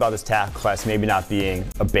talked about this tackle class maybe not being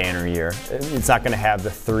a banner year. It's not going to have the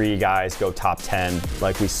 3 guys go top 10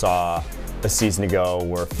 like we saw a season ago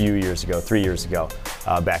or 3 years ago,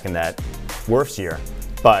 back in that worst year.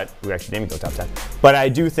 But we actually didn't go top 10. But I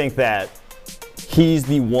do think that he's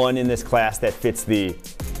the one in this class that ticks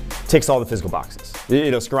all the physical boxes.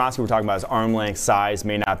 Skoronski, we're talking about his arm length, size,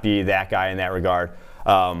 may not be that guy in that regard.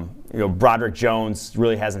 Broderick Jones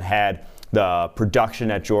really hasn't had the production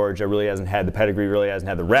at Georgia, really hasn't had the pedigree, really hasn't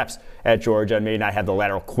had the reps at Georgia, and may not have the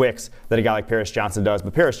lateral quicks that a guy like Paris Johnson does.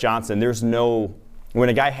 But Paris Johnson, when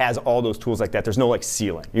a guy has all those tools like that, there's no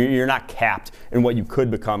ceiling. You're not capped in what you could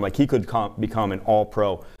become. Like he could become an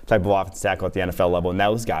all-pro type of offensive tackle at the NFL level, and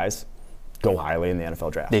those guys go highly in the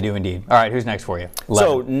NFL draft. They do indeed. All right, who's next for you? 11.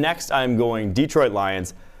 So next I'm going Detroit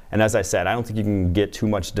Lions. And as I said, I don't think you can get too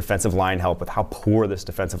much defensive line help with how poor this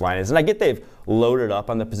defensive line is. And I get they've loaded up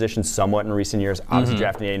on the position somewhat in recent years. Obviously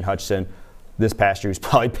drafting Aiden Hutchinson this past year, who's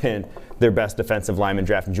probably been their best defensive lineman,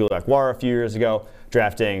 drafting Julius Aguara a few years ago,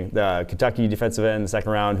 drafting the Kentucky defensive end in the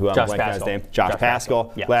second round, who I'm blanking on his name, Josh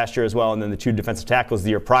Paschal, last year as well, and then the 2 defensive tackles the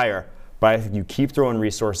year prior. But I think you keep throwing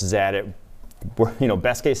resources at it.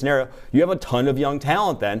 Best case scenario, you have a ton of young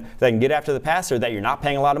talent then that can get after the passer that you're not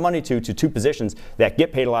paying a lot of money to 2 positions that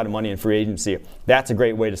get paid a lot of money in free agency. That's a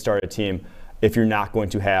great way to start a team if you're not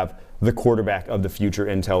going to have the quarterback of the future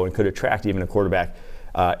intel and could attract even a quarterback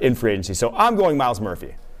in free agency. So I'm going Myles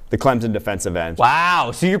Murphy, the Clemson defensive end.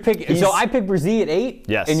 Wow, so you're picking. So I picked Brzee at 8.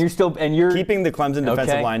 Yes, and you're keeping the Clemson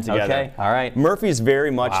defensive line together. Okay, all right. Murphy's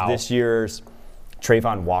very much this year's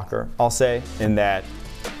Trayvon Walker, I'll say, in that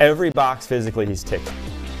every box physically he's ticking.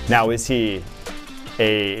 Now, is he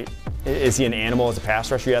an animal as a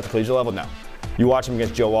pass rusher at the collegiate level? No. You watch him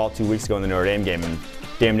against Joe Alt 2 weeks ago in the Notre Dame game, and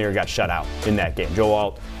damn near got shut out in that game. Joe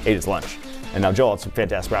Alt ate his lunch. And now Joe Alt's a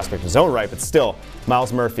fantastic prospect in his own right, but still,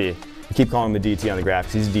 Myles Murphy, you keep calling him the DT on the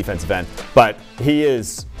graphics, he's a defensive end. But he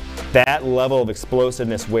is that level of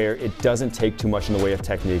explosiveness where it doesn't take too much in the way of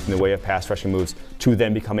technique, in the way of pass rushing moves, to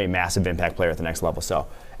then become a massive impact player at the next level. So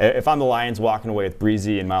if I'm the Lions walking away with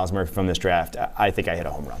Brzee and Myles Murphy from this draft, I think I hit a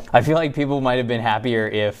home run. I feel like people might have been happier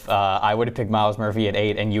if I would have picked Myles Murphy at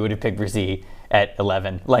 8 and you would have picked Brzee at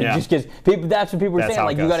 11. Just because that's what people were saying.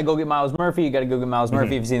 Like, you got to go get Myles Murphy. You got to go get Myles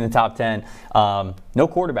Murphy if he's in the top 10. No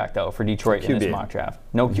quarterback, though, for Detroit in this mock draft.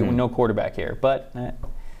 No quarterback here. But,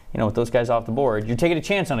 with those guys off the board, you're taking a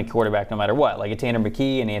chance on a quarterback no matter what. Like a Tanner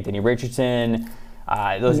McKee and Anthony Richardson.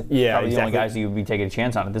 Those are probably the only guys that you would be taking a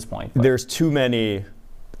chance on at this point. But there's too many.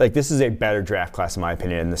 This is a better draft class, in my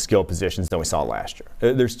opinion, in the skill positions than we saw last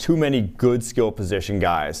year. There's too many good skill position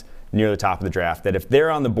guys near the top of the draft that if they're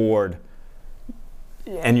on the board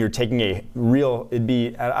and you're taking a real, I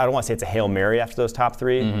don't want to say it's a Hail Mary after those top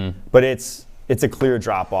 3, but it's a clear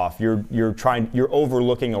drop off. You're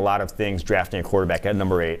overlooking a lot of things drafting a quarterback at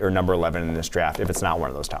number 8 or number 11 in this draft if it's not one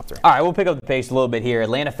of those top 3. All right, we'll pick up the pace a little bit here.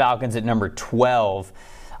 Atlanta Falcons at number 12.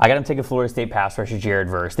 I got him taking Florida State pass rusher Jared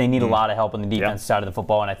Verse. They need a lot of help on the defensive side of the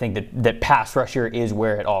football, and I think that pass rusher is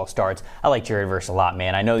where it all starts. I like Jared Verse a lot,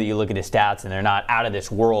 man. I know that you look at his stats and they're not out of this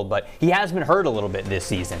world, but he has been hurt a little bit this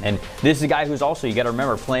season. And this is a guy who's also, you got to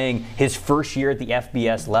remember, playing his first year at the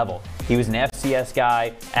FBS level. He was an FCS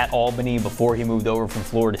guy at Albany before he moved over from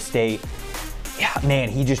Florida State. Yeah, man,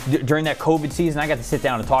 he just, during that COVID season, I got to sit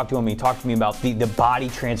down and talk to him. He talked to me about the body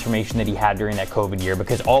transformation that he had during that COVID year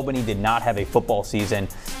because Albany did not have a football season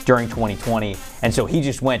during 2020. And so he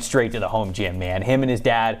just went straight to the home gym, man. Him and his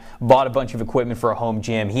dad bought a bunch of equipment for a home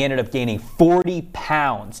gym. He ended up gaining 40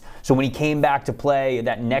 pounds. So when he came back to play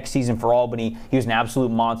that next season for Albany, he was an absolute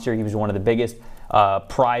monster. He was one of the biggest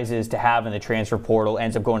prizes to have in the transfer portal,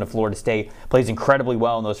 ends up going to Florida State, plays incredibly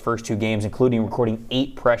well in those first 2 games, including recording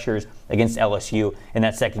 8 pressures against LSU in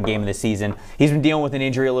that second game of the season. He's been dealing with an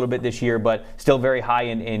injury a little bit this year, but still very high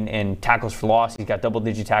in tackles for loss. He's got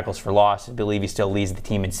double-digit tackles for loss. I believe he still leads the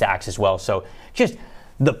team in sacks as well. So just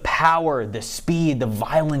the power, the speed, the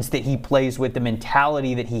violence that he plays with, the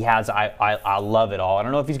mentality that he has, I love it all. I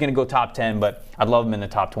don't know if he's going to go top 10, but I'd love him in the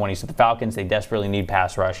top 20. So the Falcons, they desperately need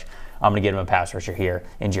pass rush. I'm going to get him a pass rusher here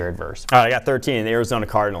in Jared Verse. All right, I got 13, the Arizona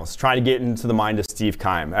Cardinals. Trying to get into the mind of Steve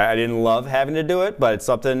Keim. I didn't love having to do it, but it's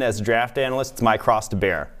something as a draft analyst, it's my cross to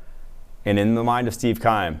bear. And in the mind of Steve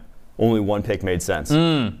Keim, only one pick made sense.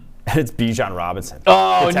 And it's Bijan Robinson.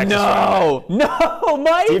 Oh, no. No,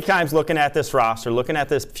 Mike. Steve Keim's looking at this roster, looking at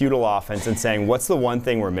this feudal offense and saying, what's the one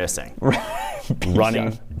thing we're missing?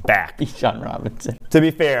 Running back. Bijan Robinson. To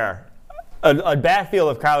be fair, a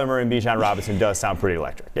backfield of Kyler Murray and Bijan Robinson does sound pretty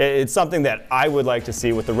electric. It's something that I would like to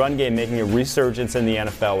see with the run game making a resurgence in the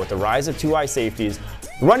NFL with the rise of two high safeties.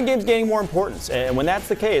 The run game's gaining more importance, and when that's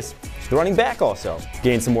the case, the running back also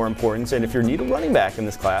gains some more importance. And if you need a running back in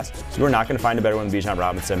this class, you are not going to find a better one than Bijan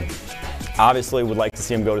Robinson. Obviously, would like to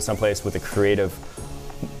see him go to someplace with a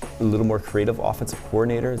little more creative offensive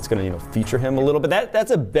coordinator. It's going to feature him a little bit.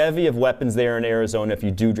 That's a bevy of weapons there in Arizona if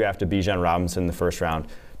you do draft a Bijan Robinson in the first round,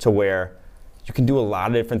 to where you can do a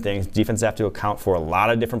lot of different things. Defense have to account for a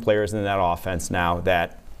lot of different players in that offense now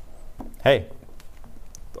that, hey,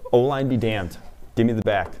 O-line be damned. Give me the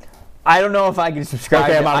back. I don't know if I can subscribe.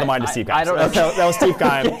 Okay, I'm out of the mind of Steve Keim. I don't know. That was Steve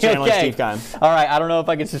Keim, channeling Steve Keim. All right, I don't know if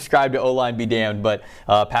I can subscribe to O-line be damned, but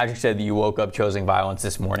Patrick said that you woke up choosing violence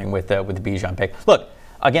this morning with the Bijan pick. Look,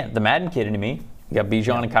 again, the Madden kid in me. You got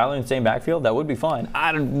Bijan and Kyler in the same backfield. That would be fun.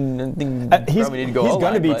 I don't think probably need to go. He's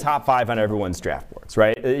going to be but top 5 on everyone's draft boards,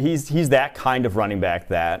 right? He's that kind of running back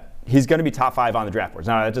that he's going to be top 5 on the draft boards.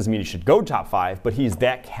 Now that doesn't mean he should go top 5, but he's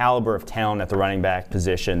that caliber of talent at the running back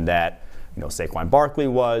position that Saquon Barkley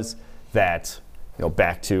was. That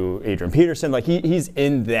back to Adrian Peterson, like he's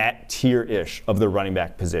in that tier-ish of the running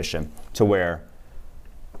back position to where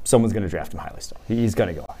someone's going to draft him highly still. He's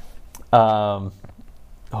going to go high.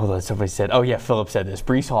 Hold on, somebody said, oh yeah, Philip said this.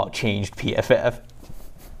 Breece Hall changed PFF.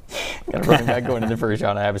 Got a running back going in the first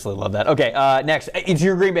round. I absolutely love that. Okay, next. It's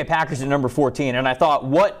your Green Bay Packers at number 14. And I thought,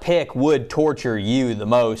 what pick would torture you the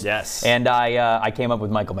most? Yes. And I came up with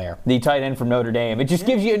Michael Mayer, the tight end from Notre Dame. It just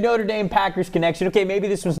gives you a Notre Dame Packers connection. Okay, maybe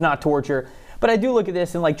this one's not torture. But I do look at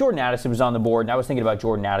this, and like Jordan Addison was on the board, and I was thinking about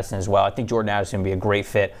Jordan Addison as well. I think Jordan Addison would be a great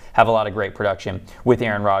fit, have a lot of great production with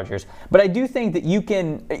Aaron Rodgers. But I do think that you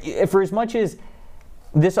can, for as much as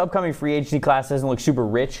this upcoming free agency class doesn't look super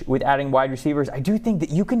rich with adding wide receivers, I do think that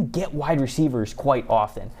you can get wide receivers quite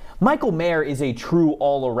often. Michael Mayer is a true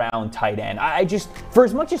all-around tight end. I just, for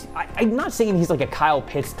as much as, I'm not saying he's like a Kyle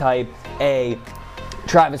Pitts type, a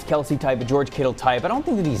Travis Kelce type, a George Kittle type. I don't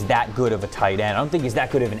think that he's that good of a tight end. I don't think he's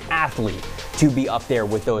that good of an athlete to be up there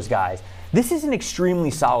with those guys. This is an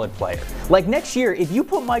extremely solid player. Like next year, if you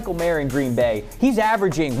put Michael Mayer in Green Bay, he's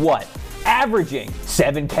averaging what? Averaging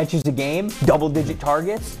 7 catches a game, double-digit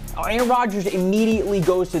targets. Aaron Rodgers immediately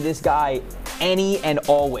goes to this guy any and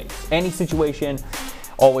always. Any situation,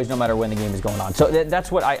 always, no matter when the game is going on. So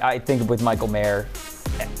that's what I think of with Michael Mayer.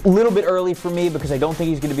 A little bit early for me because I don't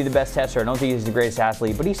think he's going to be the best tester. I don't think he's the greatest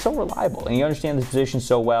athlete, but he's so reliable, and he understands the position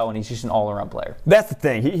so well, and he's just an all-around player. That's the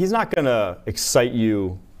thing. He's not going to excite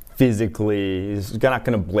you physically. He's not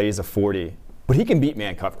going to blaze a 40. But he can beat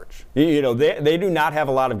man coverage. They do not have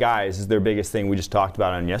a lot of guys, is their biggest thing we just talked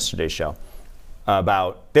about on yesterday's show. They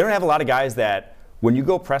don't have a lot of guys that when you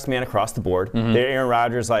go press man across the board, Aaron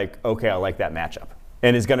Rodgers like, okay, I like that matchup.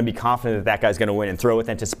 And is going to be confident that guy's going to win and throw with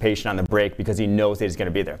anticipation on the break because he knows that he's going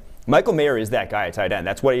to be there. Michael Mayer is that guy at tight end.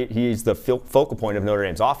 That's why he's the focal point of Notre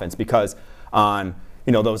Dame's offense, because on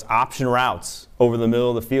those option routes over the middle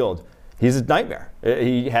of the field, he's a nightmare.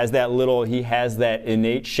 He has that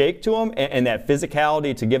innate shake to him and that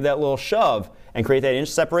physicality to give that little shove and create that inch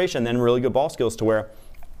separation, and then really good ball skills to where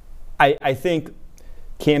I think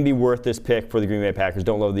can be worth this pick for the Green Bay Packers.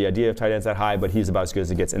 Don't love the idea of tight ends that high, but he's about as good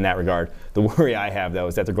as it gets in that regard. The worry I have, though,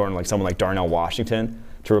 is that they're going like someone like Darnell Washington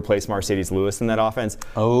to replace Mercedes Lewis in that offense.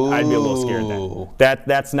 Oh. I'd be a little scared then.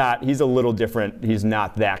 That's not, he's a little different. He's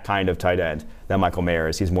not that kind of tight end that Michael Mayer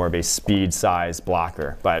is. He's more of a speed size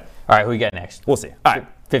blocker. But all right, who we got next? We'll see. All right.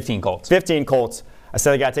 15 Colts. 15 Colts. I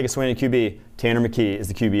said I got to take a swing at QB. Tanner McKee is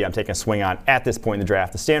the QB I'm taking a swing on at this point in the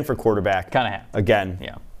draft. The Stanford quarterback. Kind of have. Again,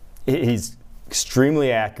 yeah. He's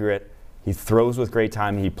extremely accurate. He throws with great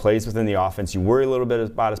time. He plays within the offense. You worry a little bit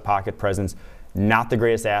about his pocket presence. Not the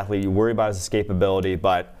greatest athlete. You worry about his escapability,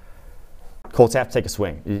 but Colts have to take a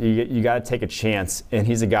swing. You got to take a chance, and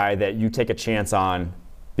he's a guy that you take a chance on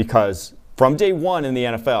because from day one in the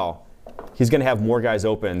NFL, he's going to have more guys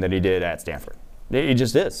open than he did at Stanford. He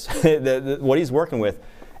just is. What he's working with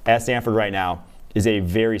at Stanford right now is a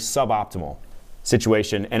very suboptimal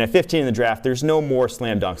situation. And at 15 in the draft, there's no more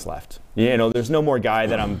slam dunks left. There's no more guy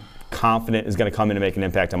that I'm confident is going to come in and make an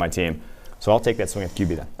impact on my team. So I'll take that swing at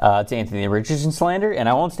QB then. It's Anthony Richardson slander, and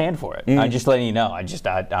I won't stand for it. I'm just letting you know.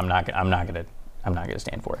 I'm not going to I'm not going to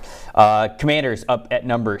stand for it. Commanders up at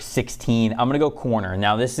number 16. I'm going to go corner.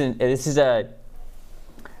 Now, this is a...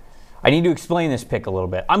 I need to explain this pick a little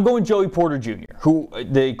bit. I'm going Joey Porter Jr., who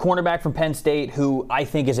the cornerback from Penn State, who I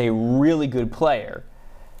think is a really good player.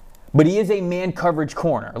 But he is a man coverage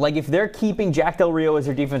corner. Like, if they're keeping Jack Del Rio as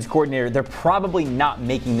their defense coordinator, they're probably not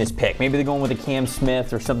making this pick. Maybe they're going with a Cam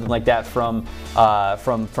Smith or something like that from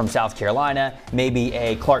South Carolina. Maybe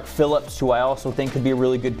a Clark Phillips, who I also think could be a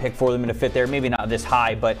really good pick for them and a fit there. Maybe not this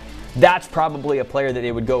high, but that's probably a player that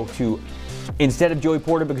they would go to instead of Joey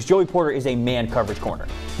Porter, because Joey Porter is a man coverage corner.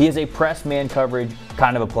 He is a press man coverage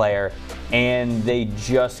kind of a player. And they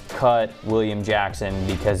just cut William Jackson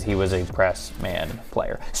because he was a press man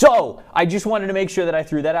player. So I just wanted to make sure that I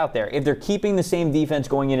threw that out there. If they're keeping the same defense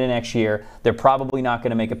going into next year, they're probably not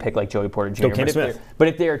going to make a pick like Joey Porter Jr. But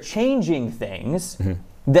if they're changing things,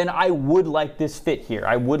 then I would like this fit here.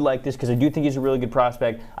 I would like this because I do think he's a really good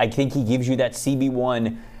prospect. I think he gives you that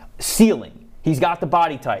CB1 ceiling. He's got the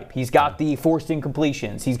body type. He's got the forced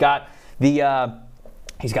incompletions. He's got the...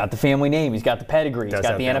 He's got the family name. He's got the pedigree. He's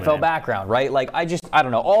got the NFL background, right? Like, I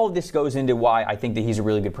don't know. All of this goes into why I think that he's a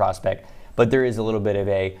really good prospect. But there is a little bit of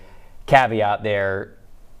a caveat there.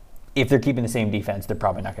 If they're keeping the same defense, they're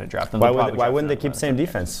probably not going to draft them. Why wouldn't they keep the same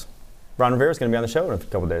defense? Ron Rivera's going to be on the show in a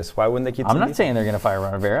couple of days. Why wouldn't they keep the same defense? I'm not saying they're going to fire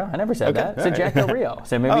Ron Rivera. I never said that. I said Jack Del Rio.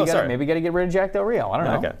 So maybe you got to get rid of Jack Del Rio. I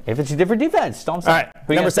don't know. Okay. If it's a different defense, don't say. All right,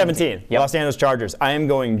 number 17, yep. Los Angeles Chargers. I am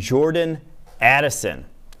going Jordan Addison,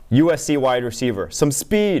 USC wide receiver. Some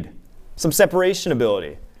speed. Some separation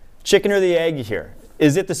ability. Chicken or the egg here?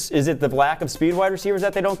 Is it the lack of speed wide receivers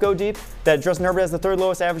that they don't go deep? That Justin Herbert has the third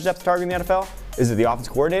lowest average depth target in the NFL? Is it the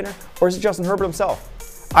offensive coordinator? Or is it Justin Herbert himself?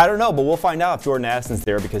 I don't know, but we'll find out if Jordan Addison's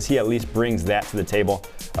there because he at least brings that to the table.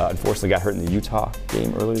 Unfortunately got hurt in the Utah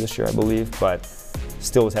game earlier this year, I believe, but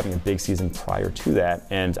still was having a big season prior to that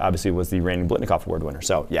and obviously was the reigning Blitnikoff Award winner.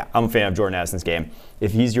 So, yeah, I'm a fan of Jordan Addison's game.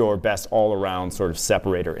 If he's your best all-around sort of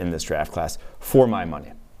separator in this draft class, for my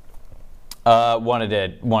money.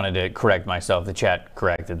 Wanted to correct myself. The chat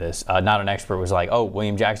corrected this. Not an expert was like, oh,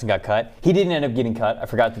 William Jackson got cut. He didn't end up getting cut. I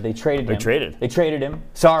forgot that they traded him. They traded him.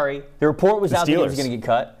 Sorry. The report was out that he was going to get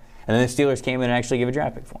cut. And then the Steelers came in and actually gave a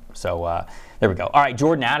draft pick for him. So there we go. All right,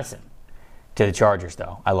 Jordan Addison to the Chargers,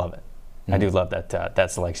 though. I love it. I do love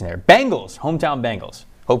that selection there. Bengals, hometown Bengals.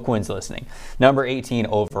 Hope Quinn's listening. Number 18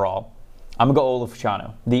 overall. I'm going to go Olaf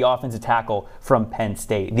Fashanu, the offensive tackle from Penn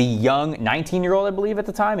State. The young 19-year-old, I believe, at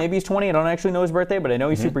the time. Maybe he's 20. I don't actually know his birthday, but I know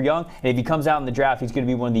he's super young. And if he comes out in the draft, he's going to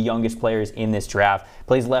be one of the youngest players in this draft.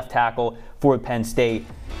 Plays left tackle for Penn State.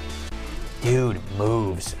 Dude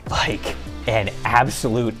moves like an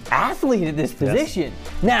absolute athlete at this position.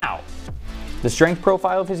 Yes. Now, the strength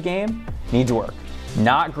profile of his game needs work.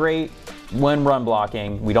 Not great when run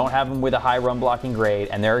blocking. We don't have him with a high run blocking grade,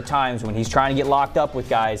 and there are times when he's trying to get locked up with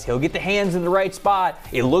guys, he'll get the hands in the right spot,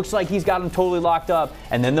 it looks like he's got him totally locked up,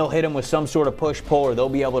 and then they'll hit him with some sort of push-pull, or they'll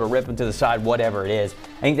be able to rip him to the side, whatever it is.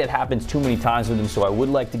 I think that happens too many times with him, so I would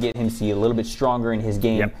like to get him to see a little bit stronger in his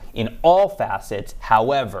game in all facets.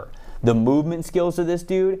 However, the movement skills of this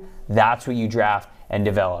dude, that's what you draft and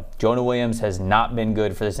develop. Jonah Williams has not been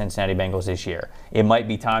good for the Cincinnati Bengals this year. It might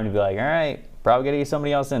be time to be like, all right, probably got to get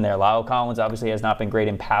somebody else in there. Lyle Collins obviously has not been great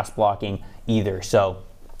in pass blocking either. So,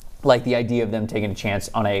 like the idea of them taking a chance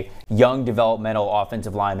on a young developmental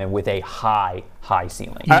offensive lineman with a high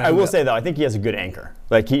ceiling. I will say, though, I think he has a good anchor.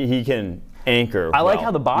 Like, he can anchor. I like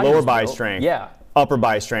how the body lower is body built. strength. Yeah. Upper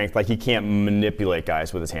body strength. Like, he can't manipulate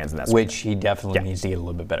guys with his hands in that Which he definitely needs to get a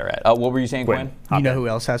little bit better at. What were you saying, Quinn? You know who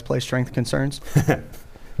else has play strength concerns?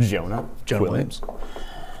 Jonah Williams.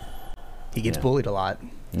 He gets bullied a lot.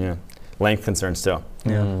 Yeah. Length concerns too.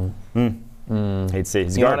 Yeah. Hate to see.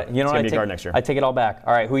 He's a guard. He's going to be a guard next year. I take it all back.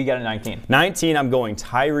 All right, who you got at 19? 19, I'm going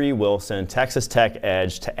Tyree Wilson, Texas Tech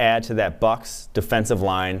edge, to add to that Bucs defensive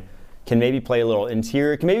line. Can maybe play a little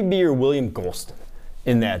interior. Can maybe be your William Golston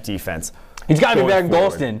in that defense. He's got to be better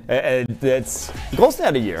than Golston. Golston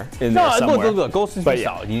had a year in there somewhere. Look, Golston's pretty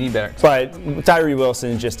solid. You need better. But Tyree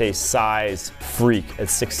Wilson is just a size freak at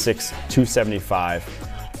 6'6", 275,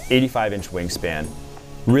 85-inch wingspan.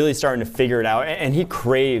 Really starting to figure it out, and he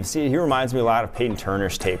craves. He reminds me a lot of Peyton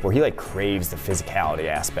Turner's tape, where he craves the physicality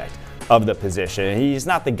aspect of the position. He's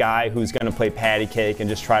not the guy who's going to play patty cake and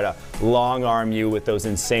just try to long arm you with those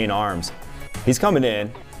insane arms. He's coming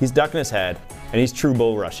in, he's ducking his head, and he's true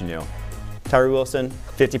bull rushing you. Tyree Wilson,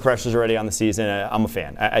 50 pressures already on the season. I'm a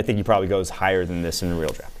fan. I think he probably goes higher than this in the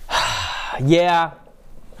real draft. Yeah.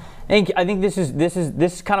 I think this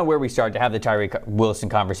is kind of where we start to have the Tyree Wilson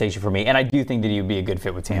conversation for me, and I do think that he would be a good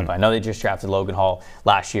fit with Tampa. I know they just drafted Logan Hall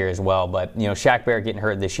last year as well, but Shaq Barrett getting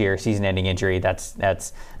hurt this year, season-ending injury,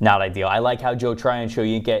 that's not ideal. I like how Joe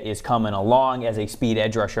Tryon-Shoyinka is coming along as a speed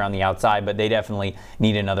edge rusher on the outside, but they definitely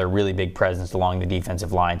need another really big presence along the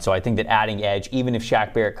defensive line. So I think that adding edge, even if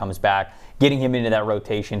Shaq Barrett comes back, getting him into that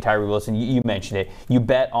rotation, Tyree Wilson, you mentioned it. You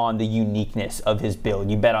bet on the uniqueness of his build.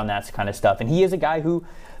 You bet on that kind of stuff, and he is a guy who.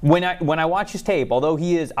 When I watch his tape, although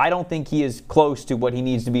I don't think he is close to what he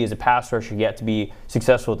needs to be as a pass rusher yet to be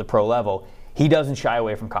successful at the pro level, he doesn't shy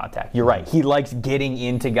away from contact. You're right. He likes getting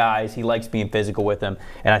into guys. He likes being physical with them.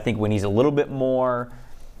 And I think when he's a little bit more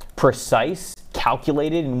precise,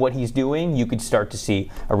 calculated in what he's doing, you could start to see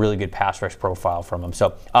a really good pass rush profile from him.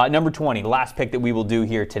 So number 20, the last pick that we will do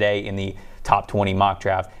here today in the top 20 mock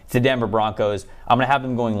draft, it's the Denver Broncos. I'm going to have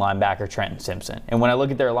them going linebacker Trenton Simpson. And when I look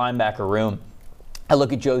at their linebacker room, I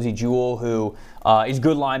look at Josie Jewell, who is a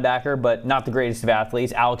good linebacker, but not the greatest of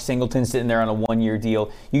athletes. Alex Singleton sitting there on a one-year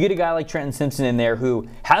deal. You get a guy like Trenton Simpson in there who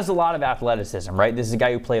has a lot of athleticism, right? This is a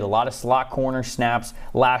guy who played a lot of slot corner snaps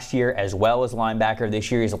last year as well as linebacker. This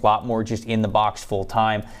year he's a lot more just in the box full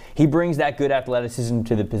time. He brings that good athleticism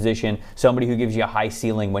to the position, somebody who gives you a high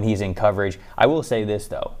ceiling when he's in coverage. I will say this,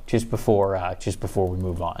 though, just before we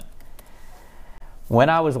move on. When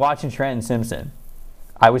I was watching Trenton Simpson,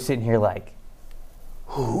 I was sitting here like,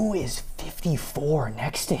 who is 54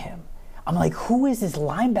 next to him? I'm like, who is this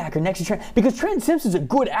linebacker next to Trent? Because Trenton Simpson's a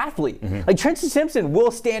good athlete. Like, Trenton Simpson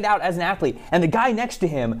will stand out as an athlete. And the guy next to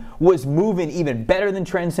him was moving even better than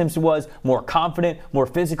Trenton Simpson was, more confident, more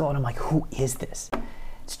physical. And I'm like, who is this?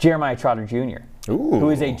 It's Jeremiah Trotter Jr., who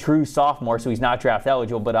is a true sophomore, so he's not draft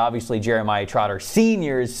eligible. But obviously, Jeremiah Trotter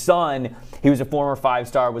Sr.'s son, he was a former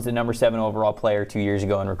 5-star, was the number 7 overall player 2 years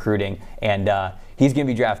ago in recruiting. And he's going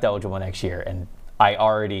to be draft eligible next year. And I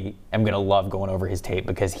already am going to love going over his tape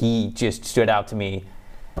because he just stood out to me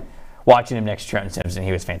watching him next to Trenton Simpson.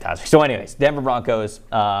 He was fantastic. So anyways, Denver Broncos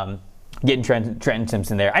getting Trenton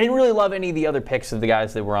Simpson there. I didn't really love any of the other picks of the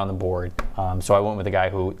guys that were on the board. So I went with a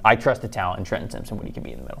guy who I trust the talent in Trenton Simpson when he can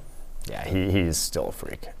be in the middle. Yeah, he's still a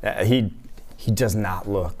freak. He does not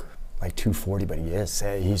look like 240, but he is.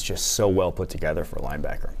 He's just so well put together for a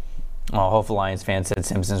linebacker. Well, hopefully Lions fans said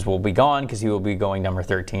Simpsons will be gone because he will be going number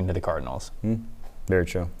 13 to the Cardinals. Very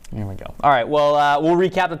true. Here we go. All right, well, we'll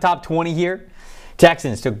recap the top 20 here.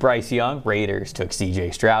 Texans took Bryce Young. Raiders took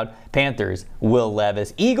C.J. Stroud. Panthers, Will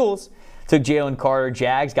Levis. Eagles took Jalen Carter.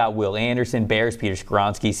 Jags got Will Anderson. Bears, Peter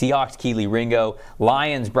Skoronski. Seahawks, Keely Ringo.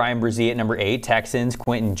 Lions, Brian Brzee at number 8. Texans,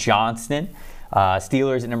 Quentin Johnston.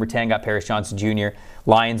 Steelers at number 10 got Paris Johnson Jr.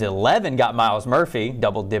 Lions at 11 got Myles Murphy,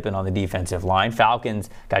 double dipping on the defensive line. Falcons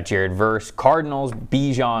got Jared Verse. Cardinals,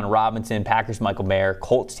 Bijan Robinson. Packers, Michael Mayer.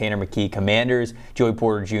 Colts, Tanner McKee. Commanders, Joey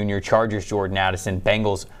Porter Jr. Chargers, Jordan Addison.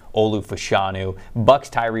 Bengals, Olu Fashanu. Bucks,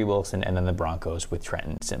 Tyree Wilson. And then the Broncos with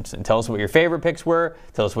Trenton Simpson. Tell us what your favorite picks were.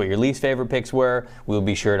 Tell us what your least favorite picks were. We'll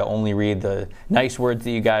be sure to only read the nice words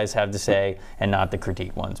that you guys have to say and not the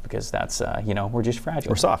critique ones because that's, we're just fragile.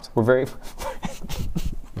 We're soft. We're very...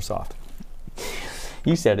 We're soft.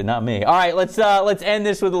 You said it, not me. All right, let's end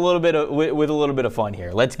this with a little bit of fun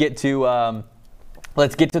here. Let's get to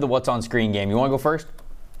the what's on screen game. You want to go first?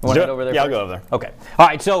 You want to head over there? Yeah, first? I'll go over there. Okay. All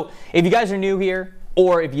right. So if you guys are new here,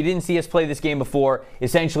 or if you didn't see us play this game before,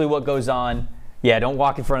 essentially what goes on. Yeah, don't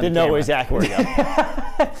walk in front of the camera. Didn't know exactly.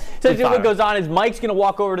 Essentially what goes on is Mike's going to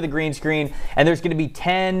walk over to the green screen, and there's going to be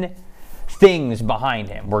 10 things behind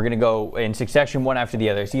him. We're going to go in succession one after the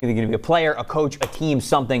other. It's either going to be a player, a coach, a team,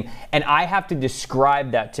 something, and I have to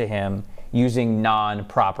describe that to him using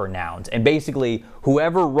non-proper nouns. And basically,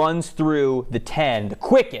 whoever runs through the 10 the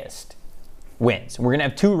quickest wins. We're going to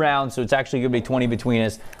have 2 rounds, so it's actually going to be 20 between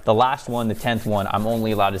us. The last one, the 10th one, I'm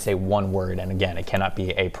only allowed to say one word, and again, it cannot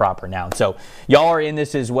be a proper noun. So y'all are in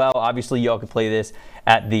this as well. Obviously, y'all can play this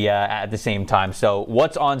at the same time. So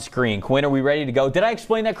what's on screen? Quinn, are we ready to go? Did I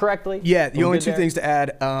explain that correctly? Yeah, the only 2 things to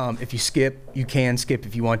add, if you skip, you can skip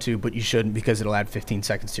if you want to, but you shouldn't because it'll add 15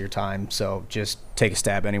 seconds to your time. So just take a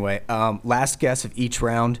stab anyway. Last guess of each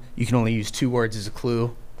round, you can only use 2 words as a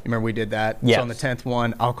clue. Remember we did that? Yes. So on the 10th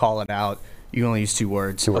one, I'll call it out. You can only use 2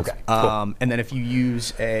 words. 2 words. Okay. Cool. And then if you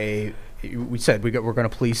use we said we're going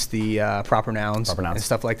to police the proper nouns and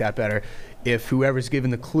stuff like that better. If whoever's given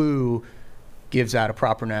the clue gives out a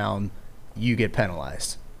proper noun, you get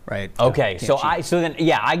penalized, right? Okay, so I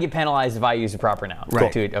get penalized if I use a proper noun.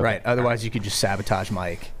 Right, Okay. right. Otherwise, you could just sabotage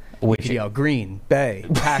Mike. Which you could yell Green Bay,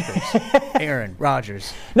 Packers, Aaron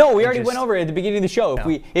Rodgers. No, we already went over it at the beginning of the show.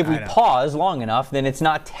 If we pause long enough, then it's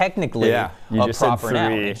not technically a just proper said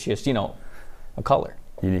noun. 3. It's just a color.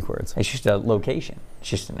 Unique words. It's just a location. It's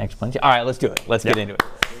just an explanation. All right, let's do it. Let's get into it.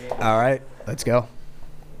 All right, let's go.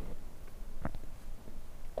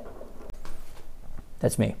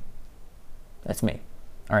 That's me. That's me.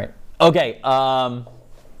 All right. Okay.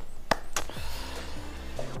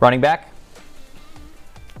 Running back.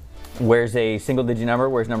 Wears a single-digit number.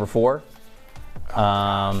 Wears number 4.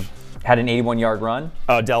 Had an 81-yard run.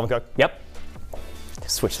 Dalvin Cook. Yep.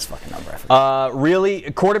 Switch this fucking number. I forgot. Really,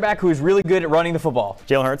 a quarterback who is really good at running the football.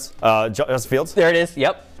 Jalen Hurts. Justin Fields. There it is.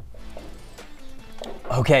 Yep.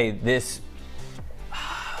 Okay, this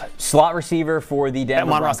slot receiver for the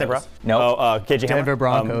Denver Amon-Ra Broncos. St. No. KJ Hamler. Denver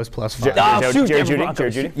Broncos plus 5. Oh, shoot, Jerry Denver Jeudy.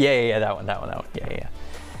 Broncos. Jerry Jeudy. Yeah, that one.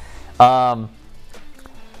 Yeah.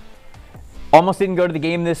 Almost didn't go to the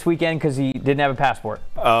game this weekend because he didn't have a passport.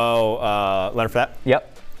 Leonard Fournette.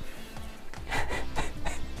 Yep.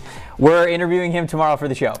 We're interviewing him tomorrow for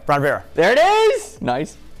the show. Ron Rivera. There it is.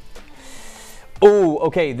 Nice. Oh,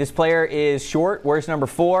 okay. This player is short. Wears number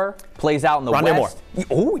 4. Plays out in the Rondale West.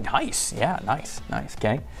 Oh, nice. Yeah, nice.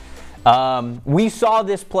 Okay. We saw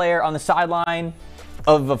this player on the sideline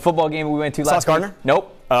of a football game we went to last Sauce Gardner? week.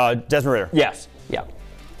 Nope. Desmond Ridder. Yes. Yeah.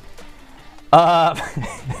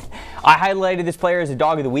 I highlighted this player as a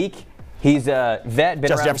dog of the week. He's a vet.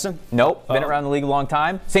 Justin Jefferson? Nope. Been around the league a long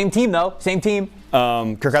time. Same team though. Same team.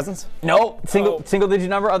 Kirk Cousins. Nope. Single-digit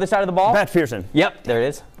number. Other side of the ball. Pat Pearson. Yep. There it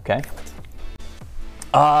is. Okay.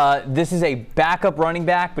 This is a backup running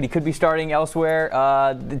back, but he could be starting elsewhere.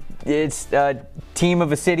 It's a team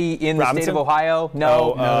of a city in the state of Ohio.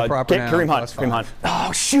 No. No, the proper noun, Kareem Hunt. plus Kareem 5. Hunt.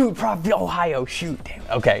 Oh, shoot. Probably Ohio. Shoot. Damn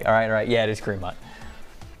it. Okay. All right. Yeah, it is Kareem Hunt.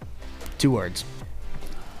 2 words.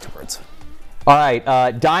 2 words. All right.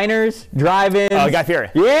 Diners, drive-ins. Guy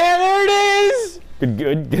Fieri. Yeah, there it is.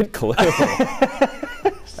 Good clue.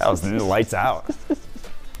 That was lights out.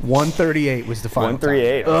 138 was the final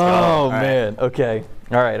 138. Oh, All right. man. Okay.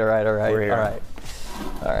 All right. We're here. All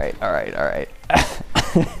right.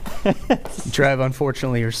 time. Trev,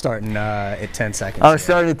 unfortunately, you're starting at 10 seconds. I was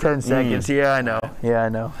starting at 10 seconds. Yeah, I know.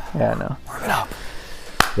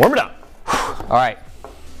 Warm it up. All right.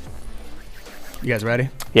 You guys ready?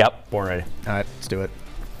 Yep. Born ready. All right, let's do it.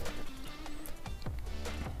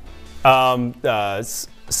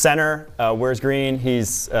 Center, wears green.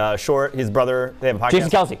 He's short. His brother, they have a podcast. Jason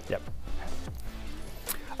Kelce. Yep.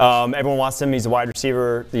 Everyone wants him. He's a wide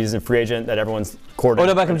receiver. He's a free agent that everyone's courting.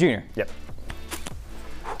 Odell Beckham Jr. Yep.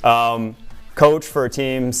 Coach for a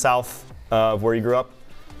team south of where you grew up.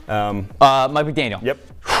 Mike McDaniel. Yep.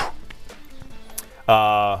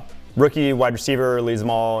 Rookie wide receiver, leads them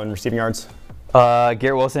all in receiving yards.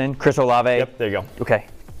 Garrett Wilson. Chris Olave. Yep, there you go. Okay.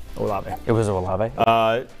 Olave. It was Olave.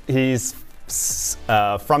 He's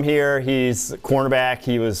from here. He's a cornerback.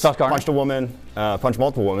 He was Sauce Gardner? punched a woman, punched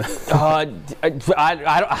multiple women. He's I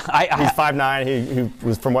 5'9". He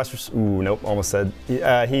was from West. Ooh, nope, almost said.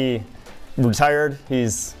 He retired.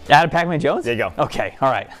 He's Adam Pac-Man Jones? there. You go. Okay.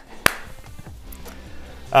 All right.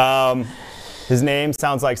 His name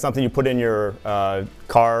sounds like something you put in your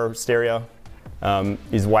car stereo.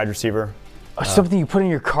 He's a wide receiver. Something you put in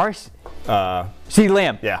your car? CeeDee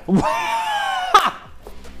Lamb. Yeah.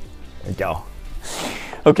 There you go.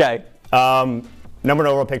 Okay. Number 1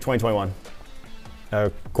 overall pick 2021.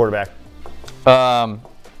 Quarterback.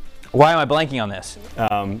 Why am I blanking on this?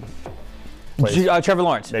 Trevor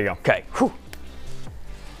Lawrence. There you go. Okay. Whew.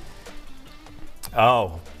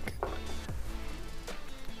 Oh.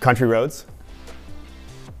 Country Roads.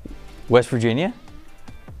 West Virginia.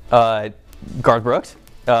 Garth Brooks.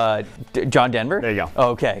 John Denver. There you go.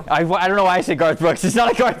 Okay. I don't know why I said Garth Brooks. It's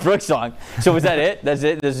not a Garth Brooks song. So was that it? That's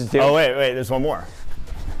it? This is 2? Oh, wait. There's one more.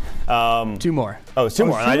 2 more. Oh, it's 2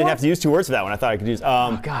 more. two I didn't more? have to use 2 words for that one. I thought I could use.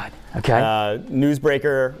 Oh, God. Okay.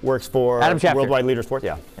 Newsbreaker, works for Adam Schefter. Worldwide Leader Sports.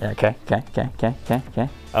 Yeah. Okay.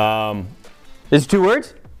 Is it 2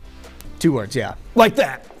 words? 2 words, yeah. Like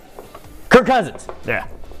that. Kirk Cousins. Yeah.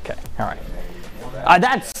 Okay. All right.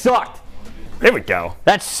 That sucked. There we go.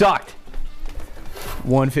 That sucked.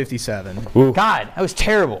 157. God, that was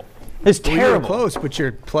terrible. It's Well, you were terrible. close, but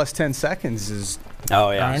your plus 10 seconds is. Oh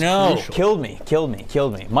yeah. I know. crucial. Killed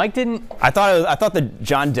me. Mike didn't. I thought the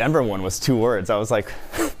John Denver one was 2 words. I was like,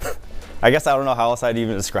 I guess I don't know how else I'd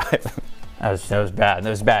even describe it. That was bad. That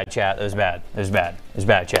was bad, chat. That was bad. It was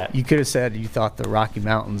bad, chat. You could have said you thought the Rocky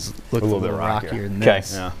Mountains looked a little little bit rockier. rockier than Okay.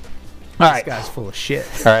 this. Yeah. All This right. guy's full of shit.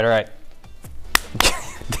 All right.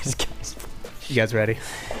 This guy's. You guys ready?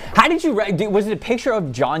 How did you? Was it a picture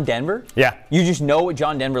of John Denver? Yeah. You just know what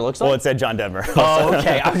John Denver looks like? Well, it said John Denver. Oh,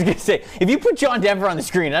 okay. I was gonna say, if you put John Denver on the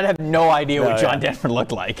screen, I'd have no idea what No, John yeah. Denver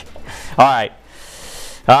looked like. All right.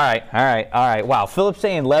 All right. Wow, Philip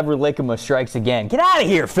saying Lev Relikima strikes again. Get out of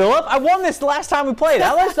here, Philip. I won this the last time we played it.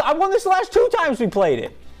 I won this the last 2 times we played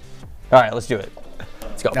it. All right, let's do it.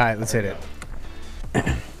 Let's go. All right, let's hit it.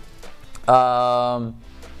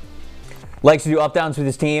 Likes to do up downs with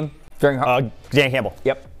his team during. Dan Campbell.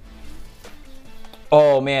 Yep.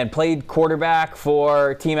 Oh man, played quarterback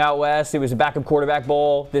for Team Out West. It was a backup quarterback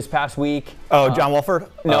bowl this past week. Oh, John Wolford?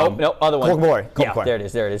 No, other one. Colt Yeah, McCoy.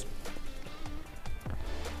 there it is.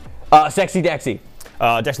 Sexy Dexy.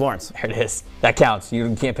 Dex Lawrence. There it is. That counts.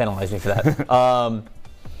 You can't penalize me for that.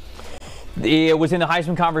 It was in the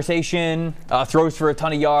Heisman conversation. Throws for a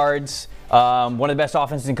ton of yards. One of the best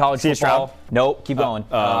offenses in college C.J. football. Stroud? Nope, keep going.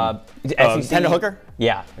 SEC. Hendon Hooker?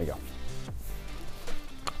 Yeah. There you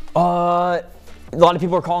A lot of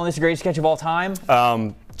people are calling this the greatest sketch of all time.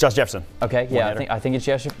 go. Justin Jefferson. Okay, yeah, I think it's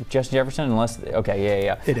Justin Jefferson, okay,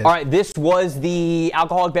 yeah. It is. All right, this was the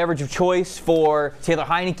alcoholic beverage of choice for Taylor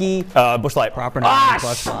Heineke. Busch Light. Proper 9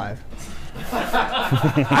 plus 5.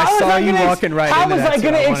 I saw you walking right How into was that, I so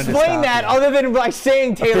going I to wanted to explain stop that you. other than by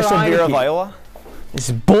saying Taylor Official beer of Heineke? Iowa. This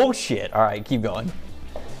is bullshit. All right, keep going.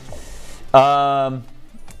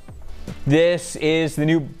 This is the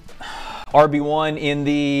new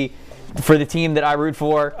RB1 for the team that I root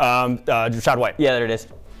for. Rashad White. Yeah, there it is.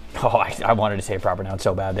 Oh, I wanted to say it proper now. It's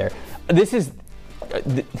so bad there. This is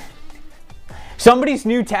somebody's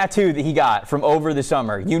new tattoo that he got from over the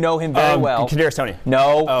summer. You know him very well. Kadarius Toney.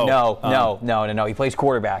 No. He plays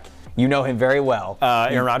quarterback. You know him very well.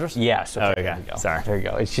 Aaron Rodgers? Yes. Okay. There you go. Sorry. There you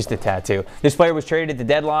go. It's just a tattoo. This player was traded at the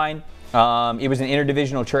deadline. It was an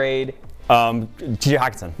interdivisional trade. TJ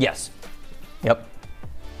Hawkinson. Yes. Yep.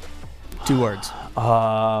 2 words.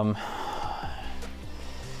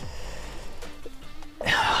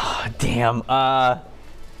 Damn.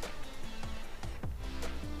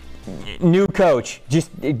 New coach.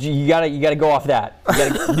 Just you gotta go off that. You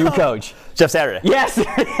gotta, new coach. Jeff Saturday. Yes.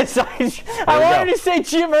 I wanted to say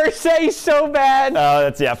Jim Irsay so bad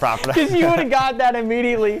That's proper. because you would have got that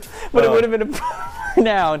immediately, but it would have been a proper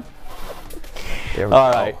noun.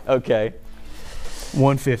 All right. Okay.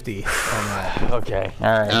 150 on that. Okay.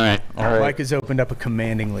 All right. Mike has opened up a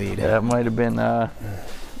commanding lead. That might have been. All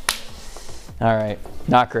right.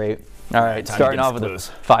 Not great. All right. Time to Starting get off with clues.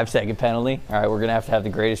 a 5-second penalty. All right. We're going to have the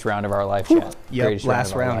greatest round of our life, chat. Yep, Greatest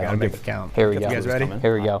last of our round. life. Got to make it count. Here we go. You guys ready?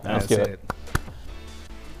 Here we go. Let's do hit it.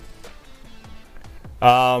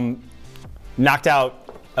 Knocked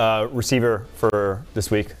out receiver for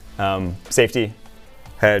this week. Safety.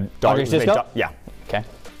 Had Andre Cisco? Yeah. Okay.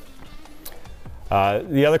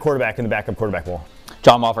 The other quarterback in the backup quarterback bowl.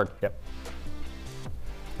 John Wofford. Yep.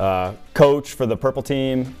 Coach for the purple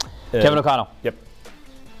team. Kevin O'Connell. Yep.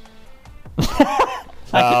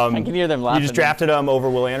 I can hear them laughing. You just drafted him over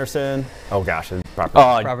Will Anderson. Oh gosh, it's proper.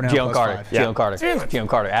 Proper noun Jalen plus Carter. 5. Jalen Carter. Jalen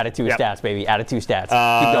Carter. Added to his Yep. stats, baby. Added 2 stats. Keep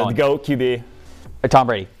The going. GOAT QB. Tom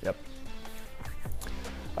Brady. Yep.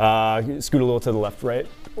 Scoot a little to the left, right,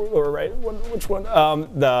 or right. Which one? I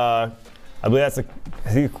believe that's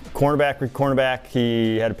cornerback.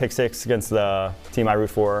 He had a pick 6 against the team I root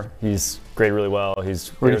for. He's graded really well.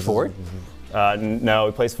 He's Rooted for? No,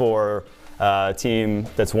 he plays for a team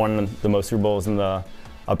that's won the most Super Bowls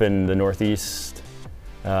up in the Northeast.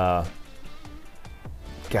 Gosh.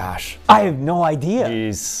 I have no idea.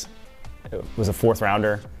 Was a 4th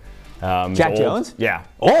rounder. Jack he's old. Jones? Yeah.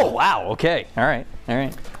 Oh, wow. Okay. All right.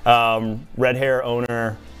 Red hair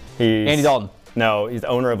owner. Andy Dalton. No, he's the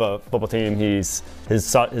owner of a football team. His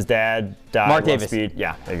dad died. Mark of Davis. Speed.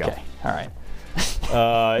 Yeah, there you go. Okay. All right.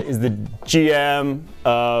 Is the GM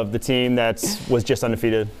of the team that was just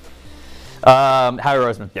undefeated. Howie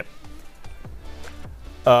Roseman. Yep.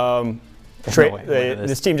 no way this-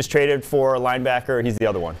 This team just traded for a linebacker. He's the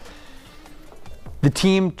other one. The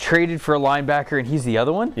team traded for a linebacker, and he's the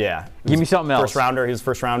other one? Yeah. Give me something else. First rounder. He was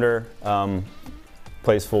first rounder.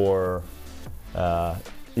 Plays for.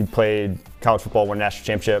 He played college football, won a national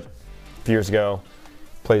championship a few years ago.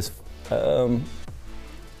 Plays. Gosh,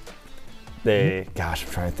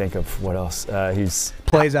 I'm trying to think of what else. He's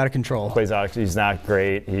Plays out of control. He's not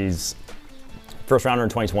great. He's first rounder in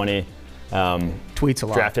 2020. Tweets a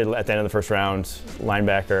lot. Drafted at the end of the first round,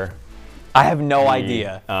 linebacker. I have no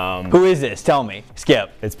idea. Who is this? Tell me.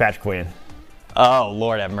 Skip. It's Patrick Queen. Oh,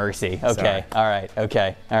 Lord have mercy. Okay. Sorry. All right.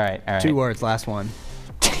 Okay. All right. 2 words, last one.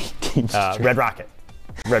 Red Rocket.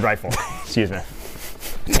 Red Rifle. Excuse me.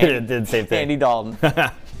 did the same thing. Andy Dalton.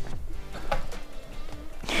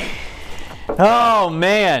 Oh,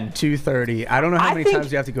 man. 230. I don't know how I many think-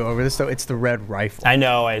 times you have to go over this, though. It's the red rifle. I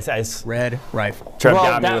know. Red rifle. Trev Well,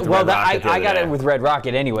 got me with the Red Rocket. I got it with Red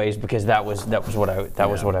Rocket anyways because that was what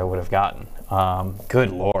I would have gotten.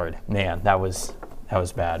 Good Lord, man, that was That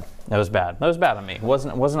was bad. That was bad. That was bad on me.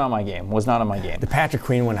 Wasn't on my game. Was not on my game. The Patrick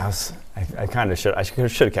Queen one, I kind of should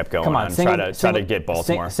have kept going. Come on, try to get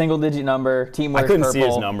Baltimore. Single-digit number. Team wears I couldn't purple. see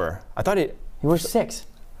his number. I thought he was 6.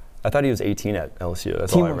 I thought he was 18 at LSU.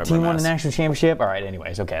 That's all I remember. Team won the national championship. All right.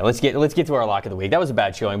 Anyways, okay. Let's get to our lock of the week. That was a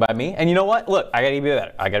bad showing by me. And you know what? Look, I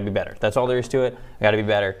gotta be better. That's all there is to it. I gotta be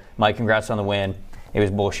better. Mike, congrats on the win. It was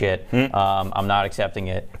bullshit. I'm not accepting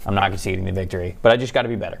it. I'm not conceding the victory. But I just got to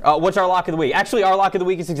be better. What's our lock of the week? Actually, our lock of the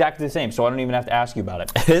week is exactly the same, so I don't even have to ask you about it.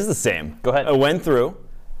 It is the same. Go ahead. I went through,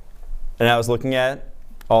 and I was looking at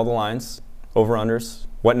all the lines, over-unders,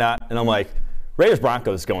 whatnot, and I'm like,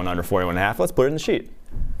 Raiders-Broncos going under 41.5. Let's put it in the sheet.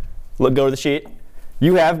 Go to the sheet.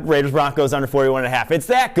 You have Raiders-Broncos under 41.5. It's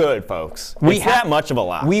that good, folks. It's that much of a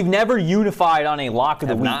lock. We've never unified on a lock of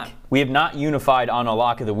the week. Not. We have not unified on a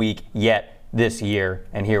lock of the week yet this year,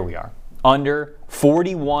 and here we are. Under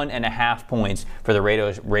 41.5 points for the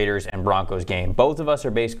Raiders and Broncos game. Both of us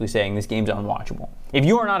are basically saying this game's unwatchable. If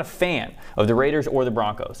you are not a fan of the Raiders or the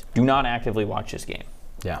Broncos, do not actively watch this game.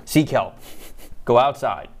 Yeah. Seek help. Go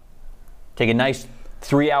outside. Take a nice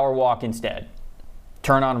 3-hour walk instead.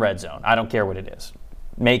 Turn on Red Zone. I don't care what it is.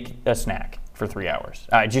 Make a snack for 3 hours.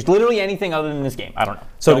 Just literally anything other than this game. I don't know.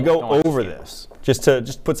 So to go over this, just to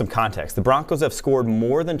put some context, the Broncos have scored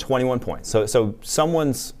more than 21 points. So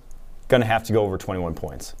someone's going to have to go over 21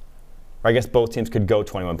 points. Or I guess both teams could go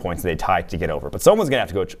 21 points and they tie to get over. But someone's going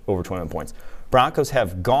to have to go over 21 points. Broncos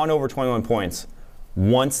have gone over 21 points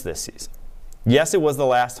once this season. Yes, it was the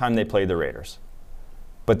last time they played the Raiders.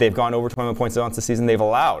 But they've gone over 21 points once this season. They've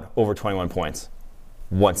allowed over 21 points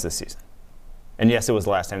once this season. And yes, it was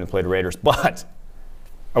the last time they played the Raiders. But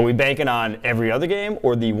are we banking on every other game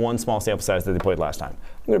or the one small sample size that they played last time?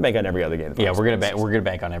 I'm going to bank on every other game. Yeah, we're gonna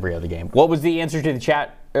bank on every other game. What was the answer to the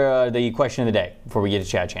chat? The question of the day before we get to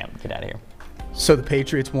Chat Champ. Get out of here. So the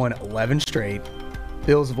Patriots won 11 straight.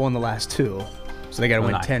 Bills have won the last 2. So they got to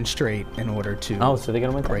win 10 straight in order to so they're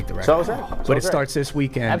going to win break the record. So I was right. But it starts this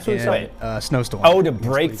weekend. Absolutely in Snowstorm. Oh, to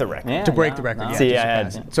break the record. Yeah, to break the record. Yeah, See, just I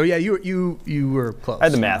had- surpass it. So yeah, you were close. I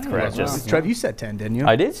had the math correct. Just Trev, you said 10, didn't you?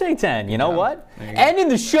 I did say 10. You know what? Ending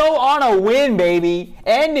the show on a win, baby.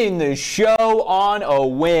 Ending the show on a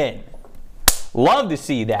win. Love to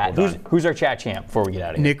see that. Who's our chat champ before we get out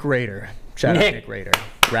of here? Nick Rader. Shout out Nick Rader.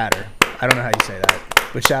 Ratter. I don't know how you say that.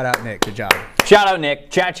 But shout out Nick. Good job. Shout out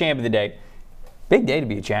Nick. Chat champ of the day. Big day to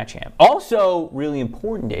be a chat champ. Also, really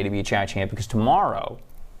important day to be a chat champ because tomorrow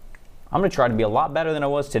I'm going to try to be a lot better than I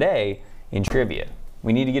was today in trivia.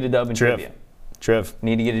 We need to get a dub in trivia.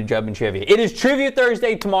 Need to get a dub in trivia. It is Trivia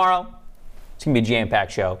Thursday tomorrow. It's going to be a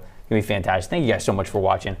jam-packed show. It's going to be fantastic. Thank you guys so much for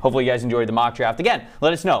watching. Hopefully you guys enjoyed the mock draft. Again,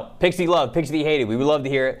 let us know. Picks that you love, picks that you hated. We would love to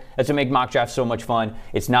hear it. That's what makes mock drafts so much fun.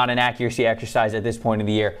 It's not an accuracy exercise at this point of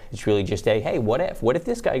the year. It's really just a, hey, what if? What if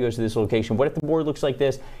this guy goes to this location? What if the board looks like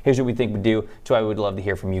this? Here's what we think would do. So I would love to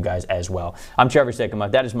hear from you guys as well. I'm Trevor Sikkema.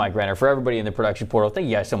 That is Mike Renner. For everybody in the production portal, thank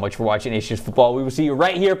you guys so much for watching It's Just Football. We will see you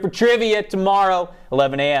right here for trivia tomorrow,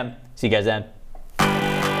 11 a.m. See you guys then.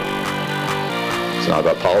 It's not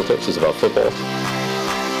about politics, it's about football.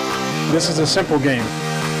 This is a simple game.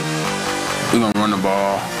 We're going to run the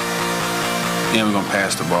ball, and we're going to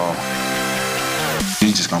pass the ball.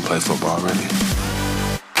 You're just going to play football, really.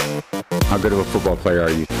 How good of a football player are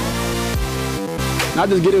you? Not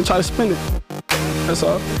just get it and try to spin it. That's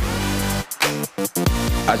all.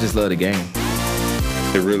 I just love the game.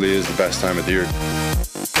 It really is the best time of the year.